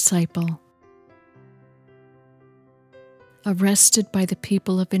 thy disciple. Arrested by the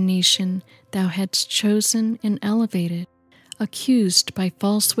people of a nation thou hadst chosen and elevated, accused by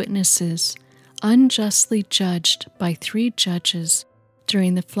false witnesses, unjustly judged by 3 judges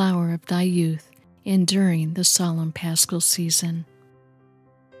during the flower of thy youth and during the solemn Paschal season.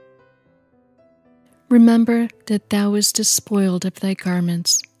 Remember that thou wast despoiled of thy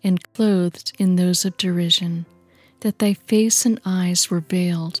garments and clothed in those of derision, that thy face and eyes were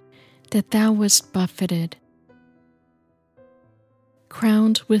veiled, that thou wast buffeted,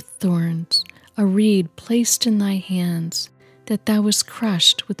 crowned with thorns, a reed placed in thy hands, that thou wast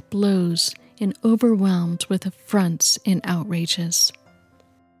crushed with blows and overwhelmed with affronts and outrages.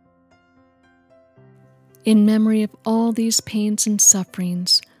 In memory of all these pains and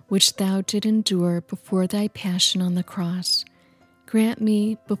sufferings which thou did endure before thy passion on the cross, grant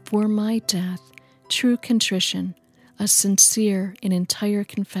me before my death true contrition, a sincere and entire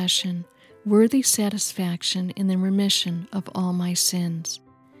confession, worthy satisfaction in the remission of all my sins.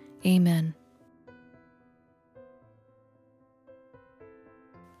 Amen.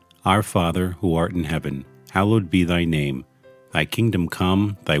 Our Father, who art in heaven, hallowed be thy name. Thy kingdom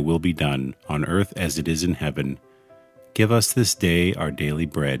come, thy will be done, on earth as it is in heaven. Give us this day our daily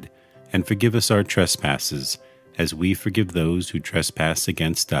bread, and forgive us our trespasses, as we forgive those who trespass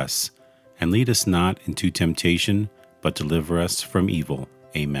against us. And lead us not into temptation, but deliver us from evil.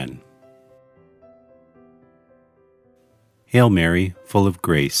 Amen. Hail Mary, full of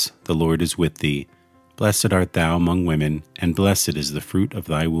grace, the Lord is with thee. Blessed art thou among women, and blessed is the fruit of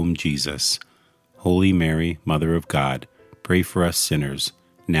thy womb, Jesus. Holy Mary, Mother of God, pray for us sinners,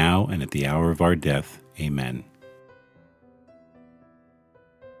 now and at the hour of our death. Amen.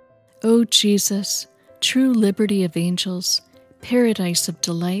 O Jesus, true liberty of angels, paradise of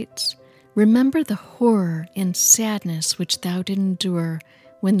delights, remember the horror and sadness which thou didst endure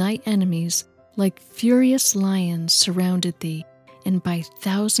when thy enemies, like furious lions, surrounded thee, and by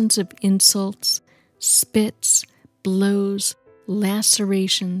thousands of insults, spits, blows,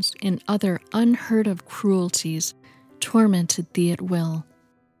 lacerations, and other unheard-of cruelties tormented thee at will.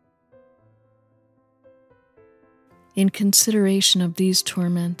 In consideration of these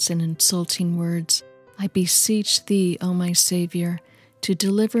torments and insulting words, I beseech thee, O my Savior, to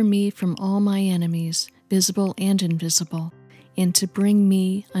deliver me from all my enemies, visible and invisible, and to bring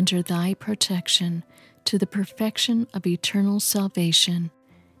me under thy protection to the perfection of eternal salvation.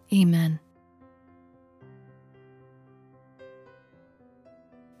 Amen.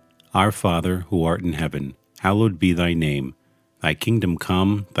 Our Father, who art in heaven, hallowed be thy name. Thy kingdom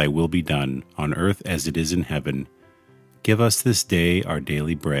come, thy will be done, on earth as it is in heaven. Give us this day our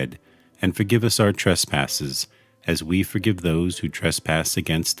daily bread, and forgive us our trespasses, as we forgive those who trespass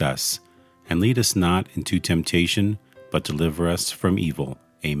against us. And lead us not into temptation, but deliver us from evil.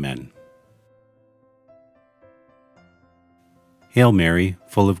 Amen. Hail Mary,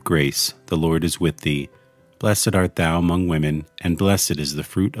 full of grace, the Lord is with thee. Blessed art thou among women, and blessed is the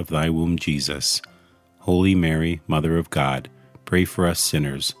fruit of thy womb, Jesus. Holy Mary, Mother of God, pray for us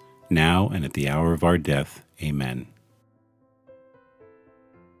sinners, now and at the hour of our death. Amen.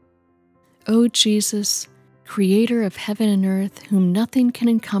 O Jesus, Creator of heaven and earth, whom nothing can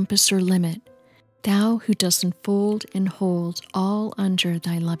encompass or limit, thou who dost enfold and hold all under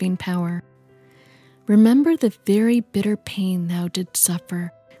thy loving power, remember the very bitter pain thou didst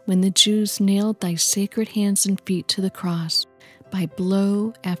suffer when the Jews nailed thy sacred hands and feet to the cross by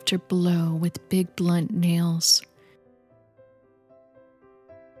blow after blow with big blunt nails.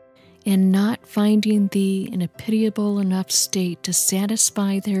 And not finding thee in a pitiable enough state to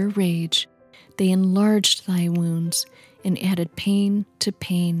satisfy their rage, they enlarged thy wounds and added pain to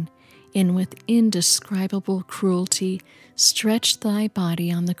pain, and with indescribable cruelty stretched thy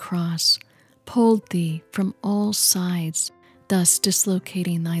body on the cross, pulled thee from all sides, thus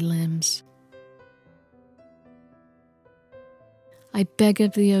dislocating thy limbs. I beg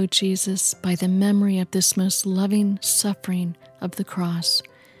of thee, O Jesus, by the memory of this most loving suffering of the cross,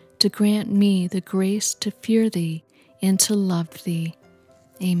 to grant me the grace to fear thee and to love thee.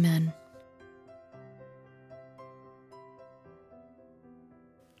 Amen.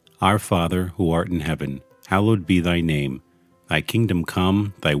 Our Father, who art in heaven, hallowed be thy name. Thy kingdom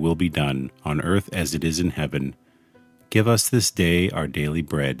come, thy will be done, on earth as it is in heaven. Give us this day our daily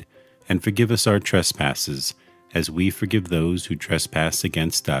bread, and forgive us our trespasses, as we forgive those who trespass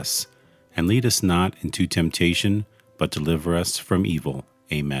against us. And lead us not into temptation, but deliver us from evil.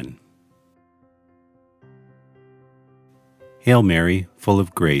 Amen. Hail Mary, full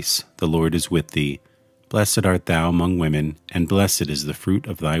of grace, the Lord is with thee. Blessed art thou among women, and blessed is the fruit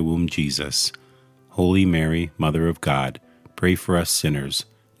of thy womb, Jesus. Holy Mary, Mother of God, pray for us sinners,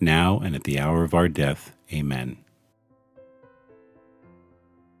 now and at the hour of our death. Amen.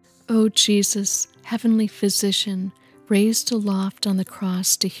 O Jesus, heavenly physician, raised aloft on the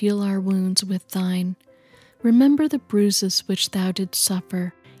cross to heal our wounds with thine, remember the bruises which thou didst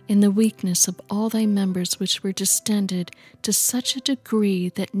suffer, in the weakness of all thy members which were distended to such a degree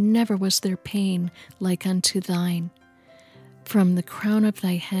that never was there pain like unto thine. From the crown of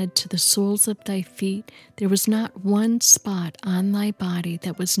thy head to the soles of thy feet, there was not one spot on thy body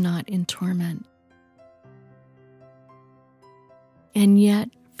that was not in torment. And yet,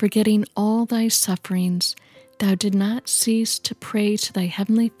 forgetting all thy sufferings, thou did not cease to pray to thy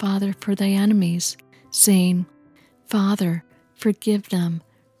heavenly Father for thy enemies, saying, Father, forgive them,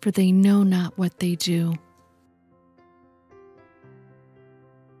 for they know not what they do.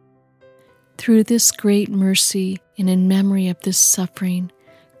 Through this great mercy and in memory of this suffering,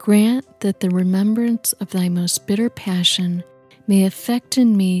 grant that the remembrance of thy most bitter passion may effect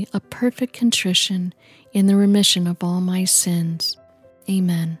in me a perfect contrition and the remission of all my sins.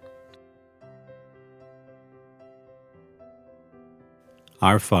 Amen.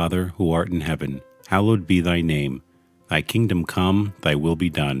 Our Father, who art in heaven, hallowed be thy name. Thy kingdom come, thy will be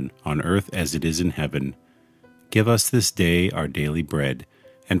done, on earth as it is in heaven. Give us this day our daily bread,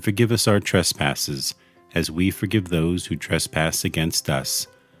 and forgive us our trespasses, as we forgive those who trespass against us.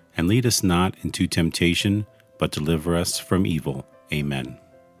 And lead us not into temptation, but deliver us from evil. Amen.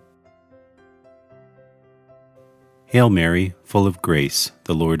 Hail Mary, full of grace,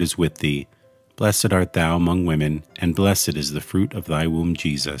 the Lord is with thee. Blessed art thou among women, and blessed is the fruit of thy womb,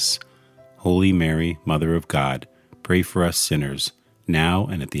 Jesus. Holy Mary, Mother of God, pray for us sinners, now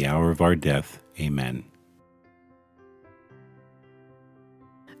and at the hour of our death. Amen.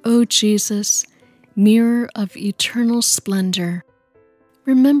 O Jesus, mirror of eternal splendor,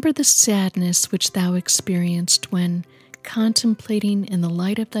 remember the sadness which thou experienced when, contemplating in the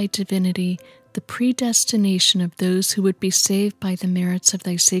light of thy divinity the predestination of those who would be saved by the merits of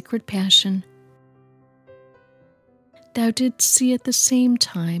thy sacred passion. Thou didst see at the same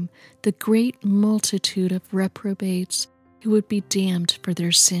time the great multitude of reprobates who would be damned for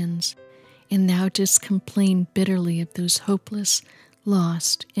their sins, and thou didst complain bitterly of those hopeless,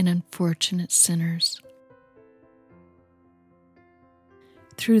 lost, and unfortunate sinners.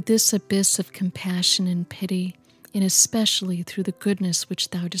 Through this abyss of compassion and pity, and especially through the goodness which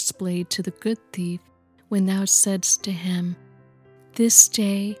thou displayed to the good thief, when thou saidst to him, This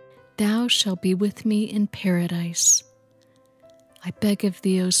day thou shalt be with me in paradise, I beg of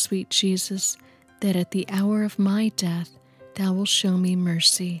thee, O sweet Jesus, that at the hour of my death thou wilt show me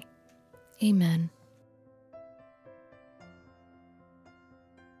mercy. Amen.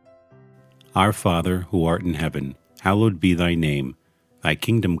 Our Father, who art in heaven, hallowed be thy name. Thy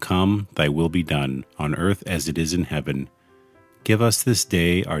kingdom come, thy will be done, on earth as it is in heaven. Give us this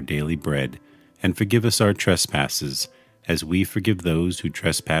day our daily bread, and forgive us our trespasses, as we forgive those who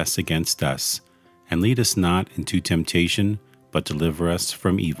trespass against us. And lead us not into temptation, but deliver us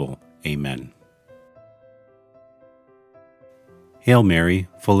from evil. Amen. Hail Mary,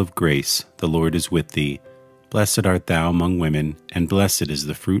 full of grace, the Lord is with thee. Blessed art thou among women, and blessed is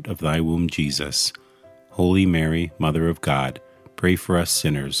the fruit of thy womb, Jesus. Holy Mary, Mother of God, pray for us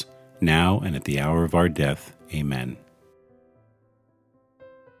sinners, now and at the hour of our death. Amen.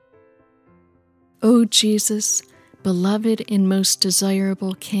 O Jesus, beloved and most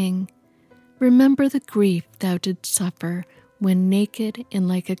desirable King, remember the grief thou didst suffer when naked and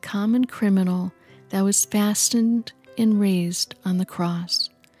like a common criminal thou wast fastened and raised on the cross,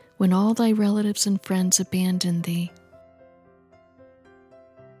 when all thy relatives and friends abandoned thee.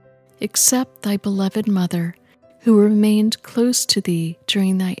 except thy beloved Mother, who remained close to thee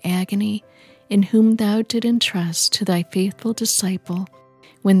during thy agony, and whom thou did entrust to thy faithful disciple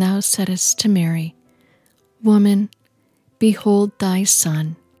when thou saidst to Mary, Woman, behold thy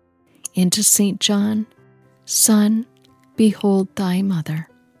Son. And to St. John, Son, behold thy Mother.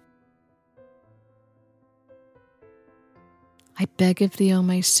 I beg of thee, O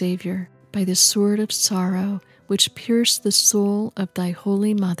my Savior, by the sword of sorrow which pierced the soul of thy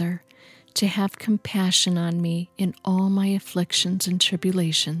Holy Mother, to have compassion on me in all my afflictions and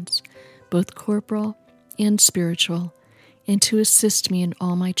tribulations, both corporal and spiritual, and to assist me in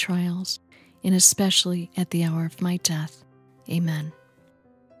all my trials, and especially at the hour of my death. Amen.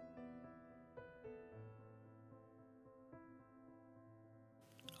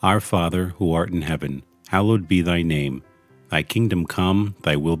 Our Father, who art in heaven, hallowed be thy name. Thy kingdom come,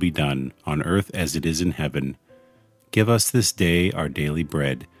 thy will be done, on earth as it is in heaven. Give us this day our daily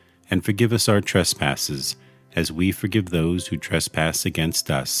bread, and forgive us our trespasses, as we forgive those who trespass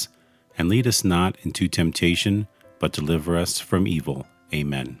against us. And lead us not into temptation, but deliver us from evil.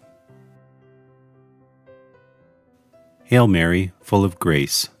 Amen. Hail Mary, full of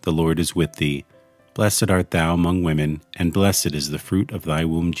grace, the Lord is with thee. Blessed art thou among women, and blessed is the fruit of thy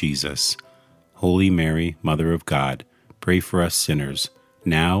womb, Jesus. Holy Mary, Mother of God, pray for us sinners,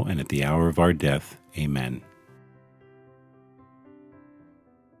 now and at the hour of our death. Amen.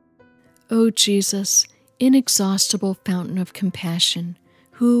 O Jesus, inexhaustible fountain of compassion,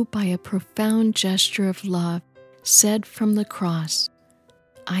 who by a profound gesture of love said from the cross,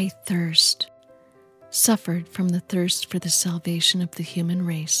 I thirst, suffered from the thirst for the salvation of the human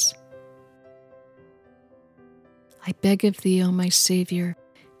race. I beg of thee, O my Savior,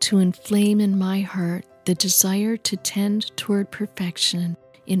 to inflame in my heart the desire to tend toward perfection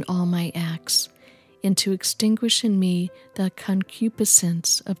in all my acts, and to extinguish in me the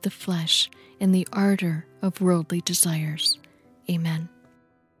concupiscence of the flesh and the ardor of worldly desires. Amen.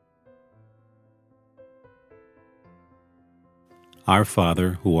 Our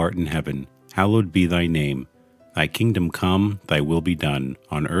Father, who art in heaven, hallowed be thy name. Thy kingdom come, thy will be done,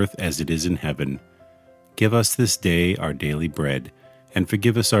 on earth as it is in heaven. Give us this day our daily bread, and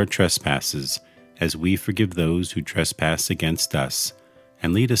forgive us our trespasses, as we forgive those who trespass against us.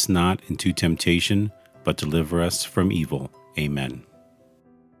 And lead us not into temptation, but deliver us from evil. Amen.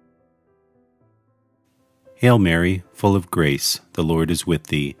 Hail Mary, full of grace, the Lord is with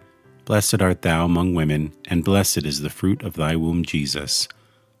thee. Blessed art thou among women, and blessed is the fruit of thy womb, Jesus.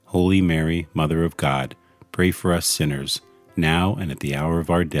 Holy Mary, Mother of God, pray for us sinners, now and at the hour of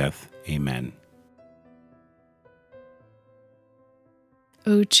our death. Amen.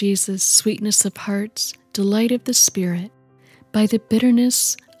 O Jesus, sweetness of hearts, delight of the Spirit, by the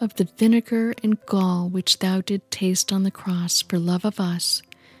bitterness of the vinegar and gall which thou didst taste on the cross for love of us,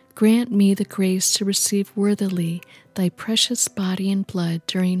 grant me the grace to receive worthily thy precious body and blood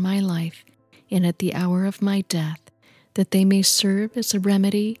during my life and at the hour of my death, that they may serve as a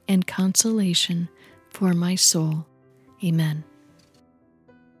remedy and consolation for my soul. Amen.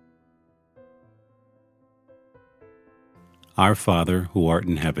 Our Father, who art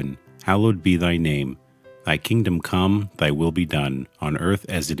in heaven, hallowed be thy name. Thy kingdom come, thy will be done, on earth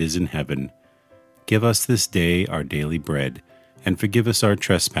as it is in heaven. Give us this day our daily bread, and forgive us our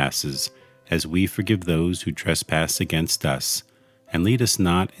trespasses, as we forgive those who trespass against us. And lead us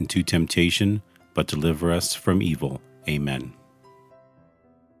not into temptation, but deliver us from evil. Amen.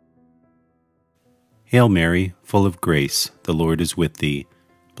 Hail Mary, full of grace, the Lord is with thee.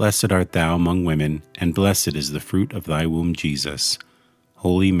 Blessed art thou among women, and blessed is the fruit of thy womb, Jesus.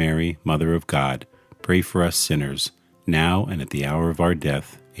 Holy Mary, Mother of God, pray for us sinners, now and at the hour of our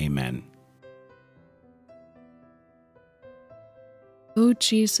death. Amen. O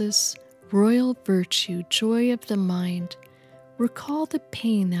Jesus, royal virtue, joy of the mind, recall the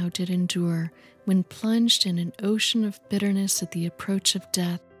pain thou did endure when plunged in an ocean of bitterness at the approach of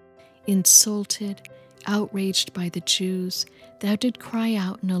death. Insulted, outraged by the Jews, thou did cry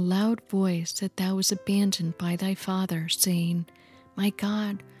out in a loud voice that thou was abandoned by thy Father, saying, My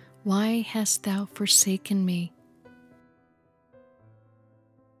God, why hast thou forsaken me?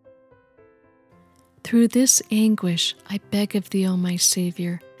 Through this anguish I beg of thee, O my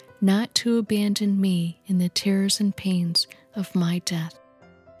Savior, not to abandon me in the terrors and pains of my death.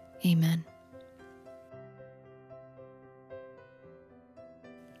 Amen.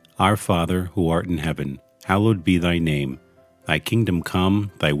 Our Father, who art in heaven, hallowed be thy name. Thy kingdom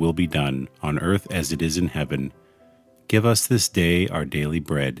come, thy will be done, on earth as it is in heaven. Give us this day our daily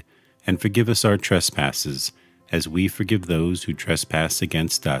bread, and forgive us our trespasses, as we forgive those who trespass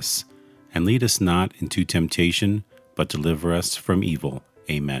against us. And lead us not into temptation, but deliver us from evil.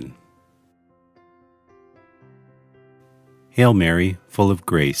 Amen. Hail Mary, full of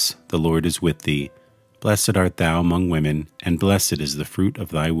grace, the Lord is with thee. Blessed art thou among women, and blessed is the fruit of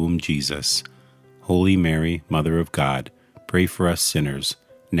thy womb, Jesus. Holy Mary, Mother of God, pray for us sinners,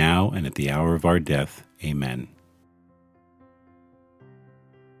 now and at the hour of our death. Amen.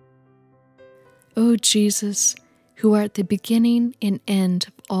 O Jesus, who art the beginning and end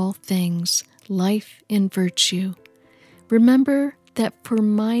of all things, life and virtue, remember that for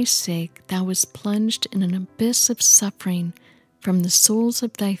my sake thou wast plunged in an abyss of suffering from the soles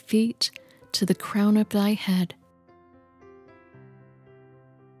of thy feet to the crown of thy head.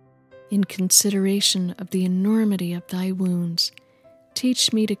 In consideration of the enormity of thy wounds,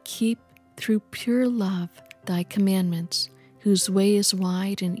 teach me to keep through pure love thy commandments, whose way is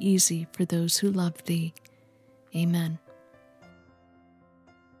wide and easy for those who love thee. Amen.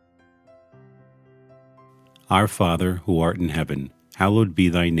 Our Father, who art in heaven, hallowed be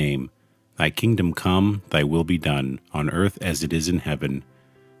thy name. Thy kingdom come, thy will be done, on earth as it is in heaven.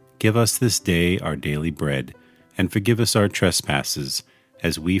 Give us this day our daily bread, and forgive us our trespasses,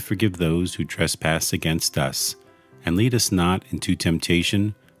 as we forgive those who trespass against us. And lead us not into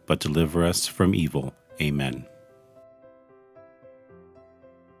temptation, but deliver us from evil. Amen.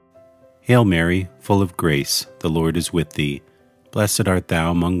 Hail Mary, full of grace, the Lord is with thee. Blessed art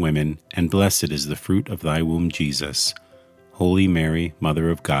thou among women, and blessed is the fruit of thy womb, Jesus. Holy Mary, Mother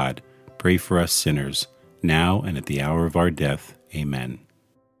of God, pray for us sinners, now and at the hour of our death. Amen.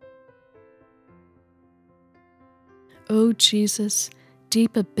 O Jesus,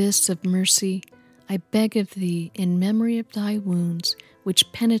 deep abyss of mercy, I beg of thee, in memory of thy wounds,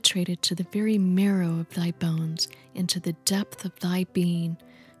 which penetrated to the very marrow of thy bones, and to the depth of thy being,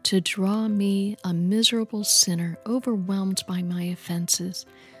 to draw me, a miserable sinner, overwhelmed by my offenses,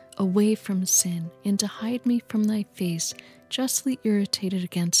 away from sin, and to hide me from thy face, justly irritated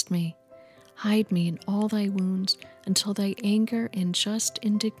against me. Hide me in all thy wounds, until thy anger and just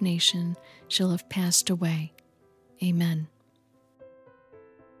indignation shall have passed away. Amen.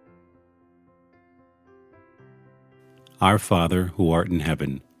 Our Father, who art in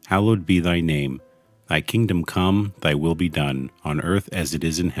heaven, hallowed be thy name. Thy kingdom come, thy will be done, on earth as it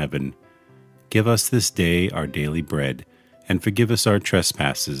is in heaven. Give us this day our daily bread, and forgive us our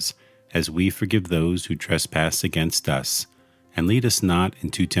trespasses, as we forgive those who trespass against us. And lead us not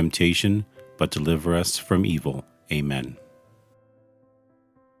into temptation, but deliver us from evil. Amen.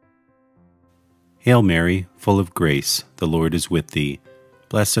 Hail Mary, full of grace, the Lord is with thee.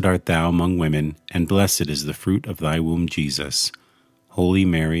 Blessed art thou among women, and blessed is the fruit of thy womb, Jesus. Holy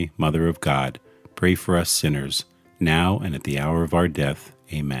Mary, Mother of God, pray for us sinners, now and at the hour of our death.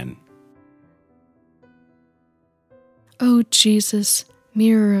 Amen. O Jesus,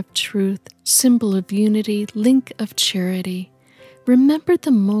 mirror of truth, symbol of unity, link of charity, remember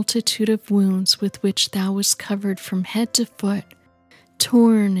the multitude of wounds with which thou wast covered from head to foot,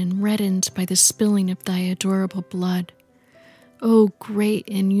 torn and reddened by the spilling of thy adorable blood. O great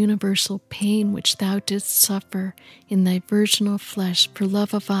and universal pain which thou didst suffer in thy virginal flesh for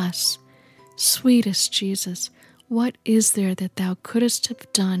love of us. Sweetest Jesus, what is there that thou couldst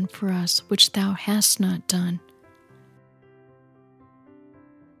have done for us which thou hast not done?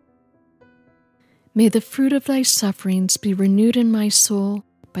 May the fruit of thy sufferings be renewed in my soul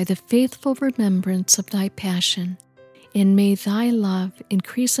by the faithful remembrance of thy passion, and may thy love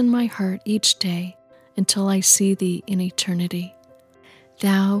increase in my heart each day until I see thee in eternity.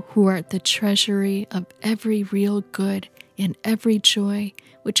 Thou who art the treasury of every real good and every joy,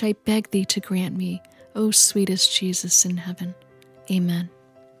 which I beg thee to grant me, O sweetest Jesus in heaven. Amen.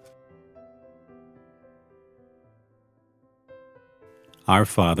 Our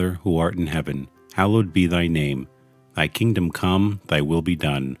Father, who art in heaven, hallowed be thy name. Thy kingdom come, thy will be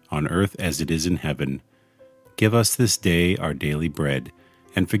done, on earth as it is in heaven. Give us this day our daily bread,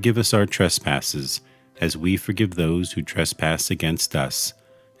 and forgive us our trespasses, as we forgive those who trespass against us.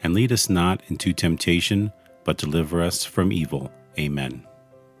 And lead us not into temptation, but deliver us from evil. Amen.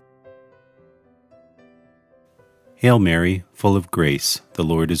 Hail Mary, full of grace, the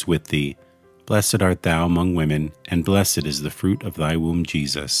Lord is with thee. Blessed art thou among women, and blessed is the fruit of thy womb,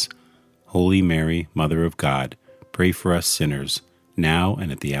 Jesus. Holy Mary, Mother of God, pray for us sinners, now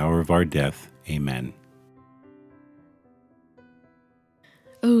and at the hour of our death. Amen.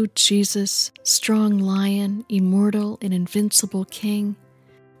 O Jesus, strong lion, immortal and invincible King,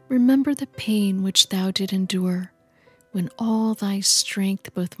 remember the pain which thou did endure, when all thy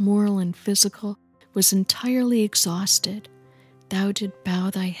strength, both moral and physical, was entirely exhausted. Thou did bow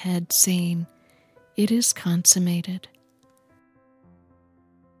thy head, saying, "It is consummated."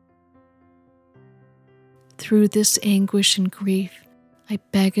 Through this anguish and grief, I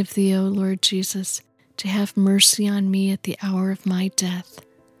beg of thee, O Lord Jesus, to have mercy on me at the hour of my death,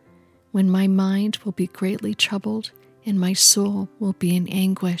 when my mind will be greatly troubled and my soul will be in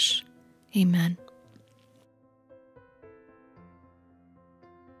anguish. Amen.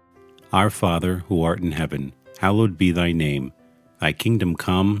 Our Father, who art in heaven, hallowed be thy name. Thy kingdom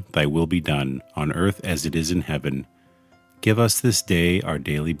come, thy will be done, on earth as it is in heaven. Give us this day our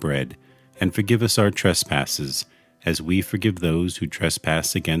daily bread, and forgive us our trespasses, as we forgive those who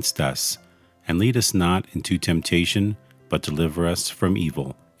trespass against us. And lead us not into temptation, but deliver us from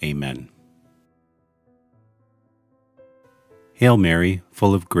evil. Amen. Hail Mary,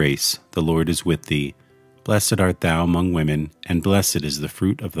 full of grace, the Lord is with thee. Blessed art thou among women, and blessed is the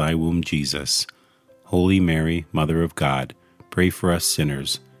fruit of thy womb, Jesus. Holy Mary, Mother of God, pray for us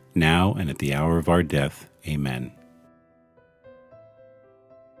sinners, now and at the hour of our death. Amen.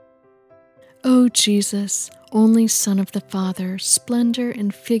 O Jesus, only Son of the Father, splendor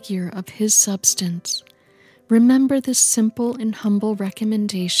and figure of his substance, remember this simple and humble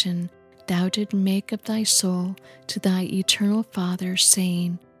recommendation thou did make of thy soul to thy eternal Father,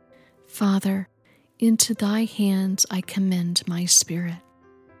 saying, Father, into thy hands I commend my spirit.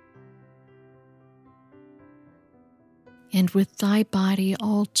 And with thy body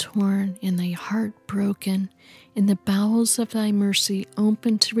all torn and thy heart broken, in the bowels of thy mercy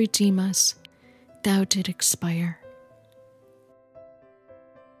open to redeem us, thou did expire.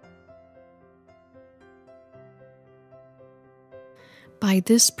 By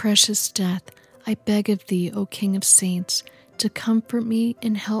this precious death, I beg of thee, O King of Saints, to comfort me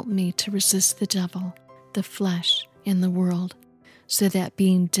and help me to resist the devil, the flesh, and the world, so that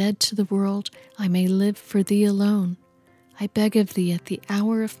being dead to the world, I may live for thee alone. I beg of thee at the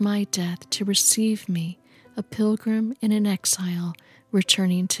hour of my death to receive me, a pilgrim and an exile,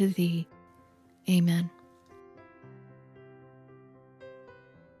 returning to thee. Amen.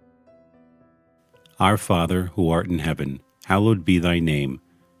 Our Father, who art in heaven, hallowed be thy name.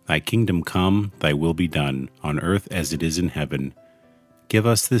 Thy kingdom come, thy will be done, on earth as it is in heaven. Give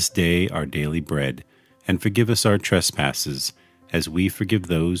us this day our daily bread, and forgive us our trespasses, as we forgive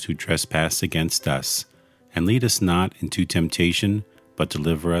those who trespass against us. And lead us not into temptation, but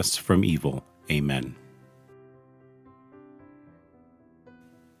deliver us from evil. Amen.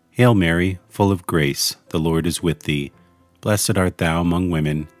 Hail Mary, full of grace, the Lord is with thee. Blessed art thou among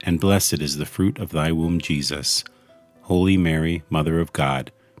women, and blessed is the fruit of thy womb, Jesus. Holy Mary, Mother of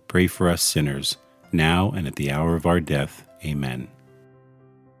God, pray for us sinners, now and at the hour of our death. Amen.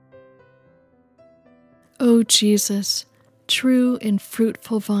 O Jesus, true and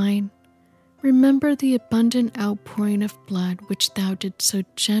fruitful vine, remember the abundant outpouring of blood which thou didst so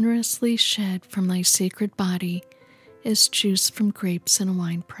generously shed from thy sacred body as juice from grapes in a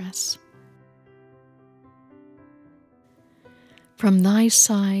winepress. From thy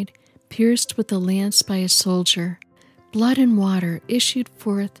side, pierced with a lance by a soldier, blood and water issued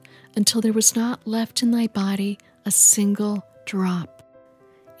forth until there was not left in thy body a single drop.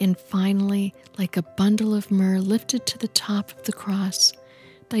 And finally, like a bundle of myrrh lifted to the top of the cross,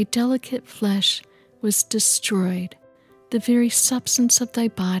 thy delicate flesh was destroyed, the very substance of thy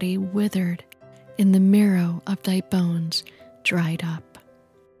body withered, and the marrow of thy bones dried up.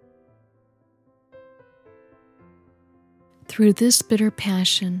 Through this bitter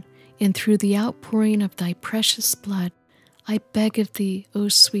passion, and through the outpouring of thy precious blood, I beg of thee, O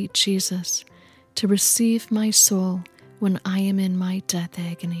sweet Jesus, to receive my soul when I am in my death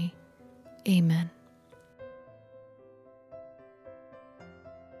agony. Amen.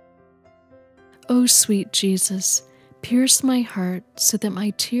 O sweet Jesus, pierce my heart so that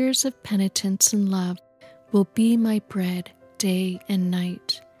my tears of penitence and love will be my bread day and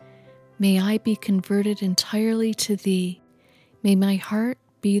night. May I be converted entirely to thee. May my heart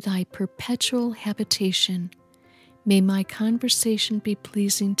be thy perpetual habitation. May my conversation be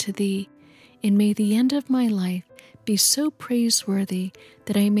pleasing to thee, and may the end of my life be so praiseworthy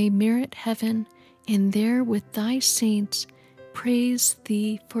that I may merit heaven, and there with thy saints praise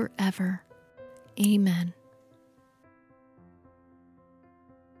thee forever. Amen.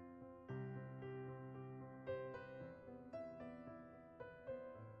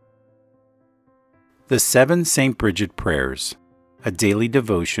 The 7 St. Bridget Prayers, a daily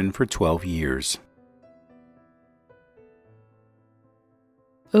devotion for 12 years.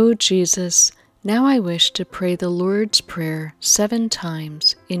 O Jesus, now I wish to pray the Lord's Prayer 7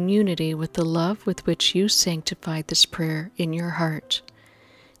 times in unity with the love with which you sanctified this prayer in your heart.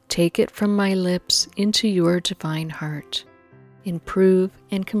 Take it from my lips into your divine heart. Improve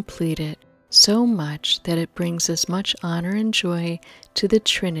and complete it so much that it brings as much honor and joy to the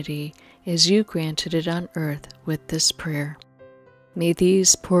Trinity as you granted it on earth with this prayer. May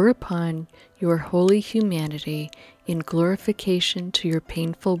these pour upon your holy humanity in glorification to your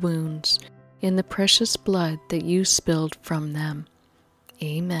painful wounds, in the precious blood that you spilled from them.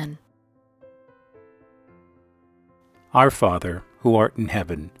 Amen. Our Father, who art in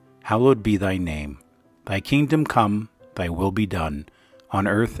heaven, hallowed be thy name. Thy kingdom come, thy will be done, on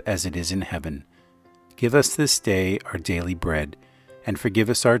earth as it is in heaven. Give us this day our daily bread, and forgive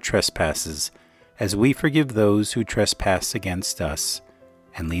us our trespasses, as we forgive those who trespass against us.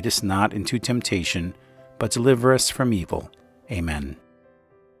 And lead us not into temptation, but deliver us from evil. Amen.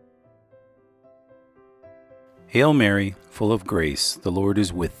 Hail Mary, full of grace, the Lord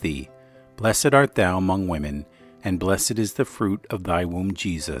is with thee. Blessed art thou among women, and blessed is the fruit of thy womb,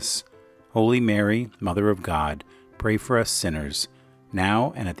 Jesus. Holy Mary, Mother of God, pray for us sinners,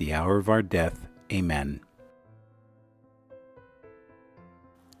 now and at the hour of our death. Amen.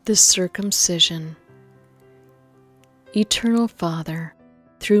 The Circumcision. Eternal Father,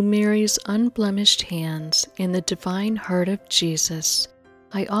 through Mary's unblemished hands in the divine heart of Jesus,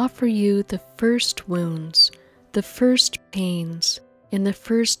 I offer you the first wounds, the first pains, and the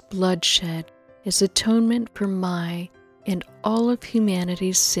first bloodshed as atonement for my and all of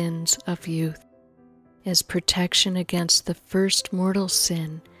humanity's sins of youth, as protection against the first mortal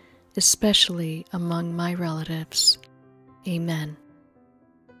sin, especially among my relatives. Amen.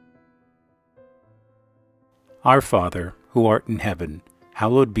 Our Father, who art in heaven,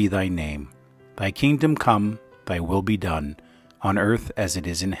 hallowed be thy name. Thy kingdom come, thy will be done, on earth as it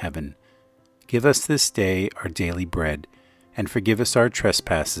is in heaven. Give us this day our daily bread, and forgive us our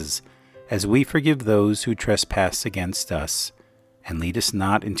trespasses, as we forgive those who trespass against us. And lead us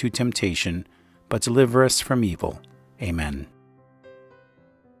not into temptation, but deliver us from evil. Amen.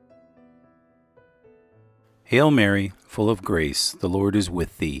 Hail Mary, full of grace, the Lord is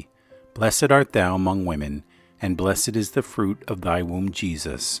with thee. Blessed art thou among women, and blessed is the fruit of thy womb,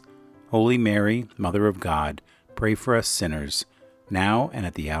 Jesus. Holy Mary, Mother of God, pray for us sinners, now and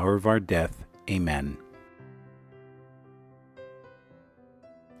at the hour of our death. Amen.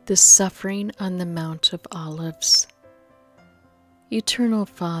 The Suffering on the Mount of Olives. Eternal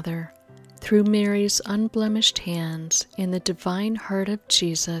Father, through Mary's unblemished hands in the divine heart of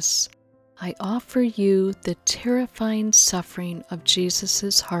Jesus, I offer you the terrifying suffering of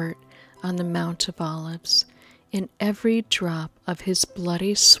Jesus' heart on the Mount of Olives, in every drop of his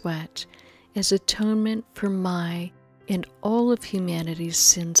bloody sweat, as atonement for my and all of humanity's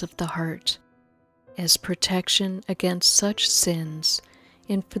sins of the heart, as protection against such sins,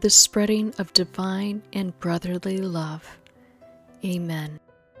 and for the spreading of divine and brotherly love. Amen.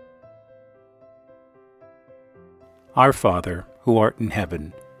 Our Father, who art in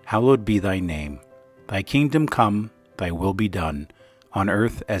heaven, hallowed be thy name. Thy kingdom come, thy will be done, on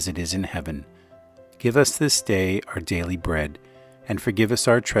earth as it is in heaven. Give us this day our daily bread, and forgive us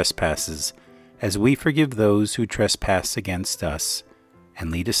our trespasses, as we forgive those who trespass against us. And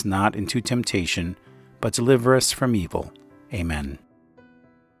lead us not into temptation, but deliver us from evil. Amen.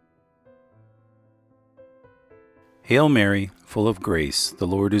 Hail Mary, full of grace, the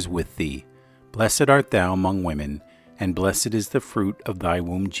Lord is with thee. Blessed art thou among women, and blessed is the fruit of thy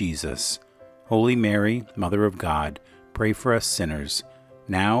womb, Jesus. Holy Mary, Mother of God, pray for us sinners,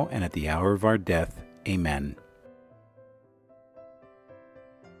 now and at the hour of our death. Amen.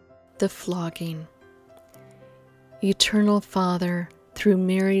 The Flogging. Eternal Father, through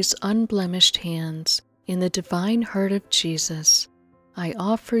Mary's unblemished hands in the divine heart of Jesus, I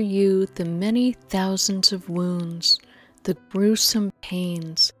offer you the many thousands of wounds, the gruesome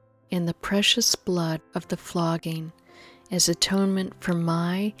pains, and the precious blood of the flogging, as atonement for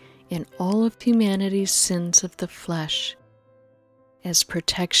my and all of humanity's sins of the flesh, as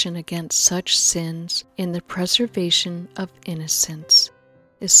protection against such sins in the preservation of innocence,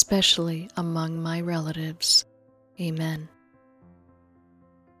 especially among my relatives. Amen.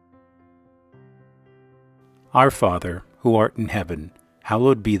 Our Father, who art in heaven,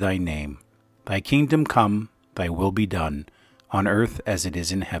 hallowed be thy name. Thy kingdom come, thy will be done, on earth as it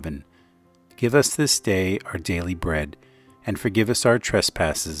is in heaven. Give us this day our daily bread, and forgive us our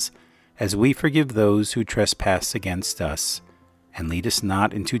trespasses, as we forgive those who trespass against us. And lead us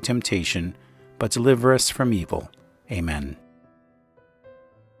not into temptation, but deliver us from evil. Amen.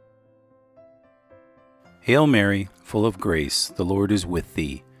 Hail Mary, full of grace, the Lord is with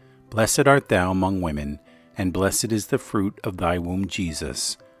thee. Blessed art thou among women, and blessed is the fruit of thy womb,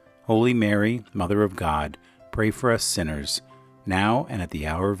 Jesus. Holy Mary, Mother of God, pray for us sinners, now and at the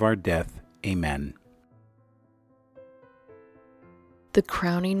hour of our death. Amen. The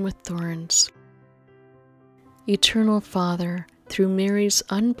Crowning with Thorns. Eternal Father, through Mary's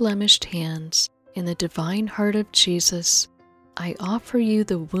unblemished hands in the divine heart of Jesus, I offer you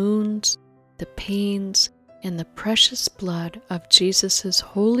the wounds, the pains, and the precious blood of Jesus'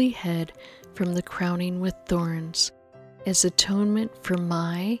 holy head from the crowning with thorns, as atonement for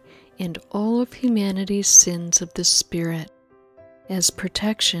my and all of humanity's sins of the Spirit, as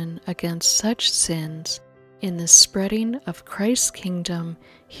protection against such sins in the spreading of Christ's kingdom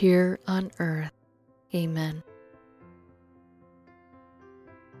here on earth. Amen.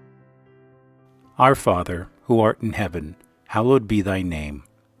 Our Father, who art in heaven, hallowed be thy name.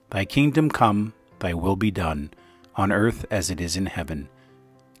 Thy kingdom come, thy will be done, on earth as it is in heaven.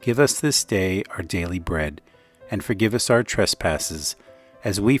 Give us this day our daily bread, and forgive us our trespasses,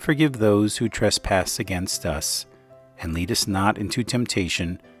 as we forgive those who trespass against us. And lead us not into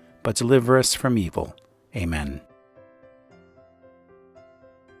temptation, but deliver us from evil. Amen.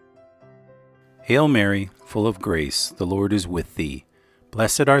 Hail Mary, full of grace, the Lord is with thee.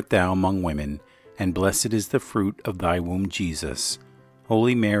 Blessed art thou among women, and blessed is the fruit of thy womb, Jesus.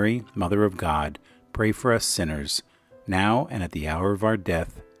 Holy Mary, Mother of God, pray for us sinners, now and at the hour of our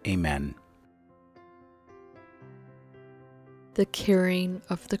death. Amen. The carrying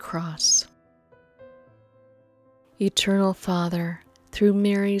of the cross. Eternal Father, through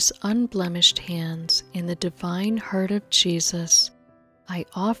Mary's unblemished hands in the divine heart of Jesus, I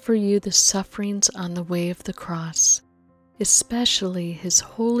offer you the sufferings on the way of the cross, especially his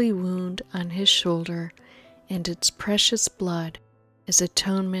holy wound on his shoulder and its precious blood as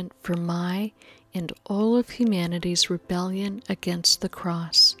atonement for my and all of humanity's rebellion against the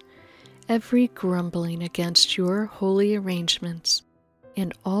cross, every grumbling against your holy arrangements,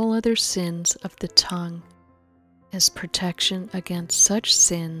 and all other sins of the tongue, as protection against such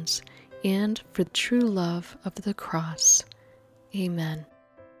sins and for the true love of the cross. Amen.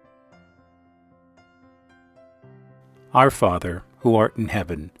 Our Father, who art in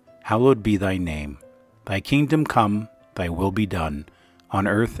heaven, hallowed be thy name. Thy kingdom come, thy will be done, on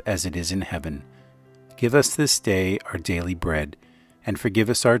earth as it is in heaven. Give us this day our daily bread, and forgive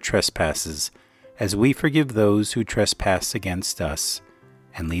us our trespasses, as we forgive those who trespass against us.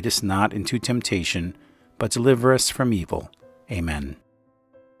 And lead us not into temptation, but deliver us from evil. Amen.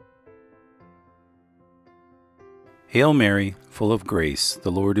 Hail Mary, full of grace,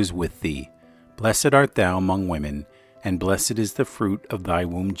 the Lord is with thee. Blessed art thou among women, and blessed is the fruit of thy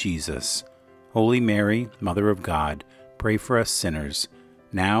womb, Jesus. Holy Mary, Mother of God, pray for us sinners,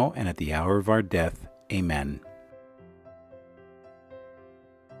 now and at the hour of our death. Amen.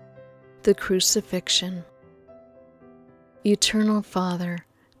 The Crucifixion. Eternal Father,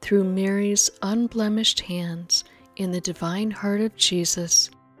 through Mary's unblemished hands in the divine heart of Jesus,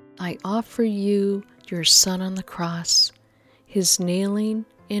 I offer you your Son on the cross, his nailing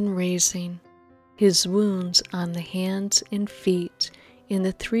and raising, his wounds on the hands and feet in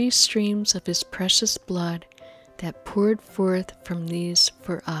the 3 streams of his precious blood that poured forth from these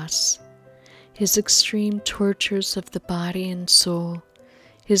for us, his extreme tortures of the body and soul,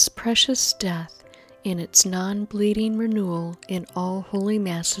 his precious death in its non-bleeding renewal in all holy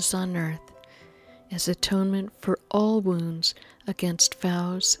masses on earth, as atonement for all wounds against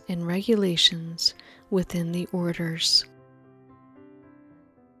vows and regulations within the orders,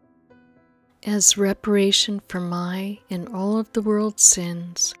 as reparation for my and all of the world's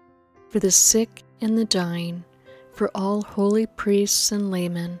sins, for the sick and the dying, for all holy priests and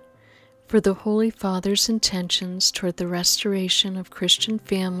laymen, for the Holy Father's intentions toward the restoration of Christian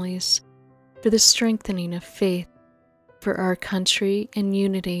families, for the strengthening of faith, for our country and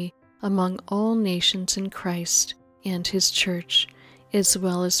unity among all nations in Christ and his Church, as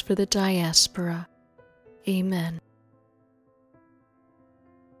well as for the diaspora. Amen.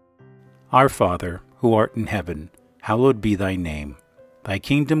 Our Father, who art in heaven, hallowed be thy name. Thy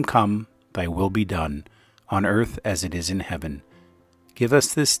kingdom come, thy will be done, on earth as it is in heaven. Give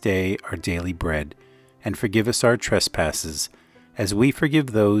us this day our daily bread, and forgive us our trespasses, as we forgive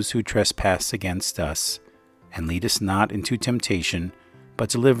those who trespass against us. And lead us not into temptation, but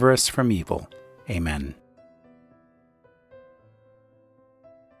deliver us from evil. Amen.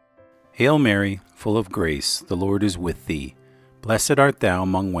 Hail Mary, full of grace, the Lord is with thee. Blessed art thou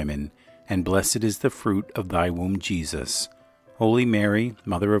among women, and blessed is the fruit of thy womb, Jesus. Holy Mary,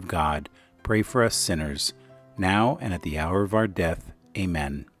 Mother of God, pray for us sinners, now and at the hour of our death.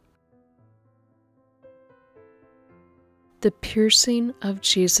 Amen. The piercing of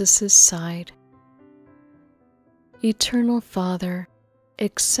Jesus' side. Eternal Father,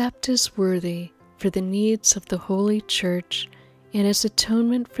 accept as worthy for the needs of the Holy Church and as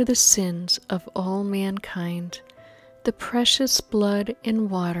atonement for the sins of all mankind, the precious blood and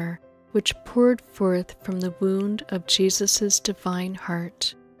water which poured forth from the wound of Jesus' divine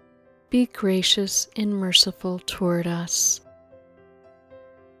heart. Be gracious and merciful toward us.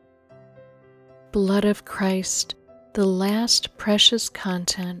 Blood of Christ, the last precious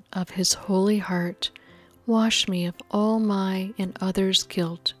content of his holy heart, wash me of all my and others'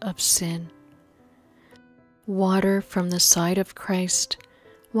 guilt of sin. Water from the side of Christ,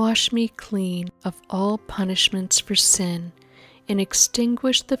 wash me clean of all punishments for sin, and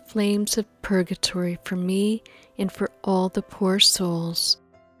extinguish the flames of purgatory for me and for all the poor souls.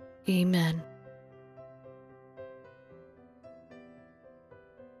 Amen.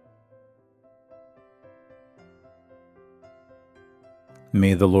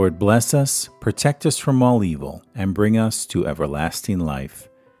 May the Lord bless us, protect us from all evil, and bring us to everlasting life.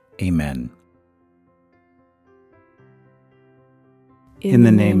 Amen. In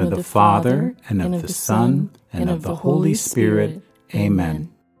the name of the Father, and of the Son, and of the Holy Spirit. Amen.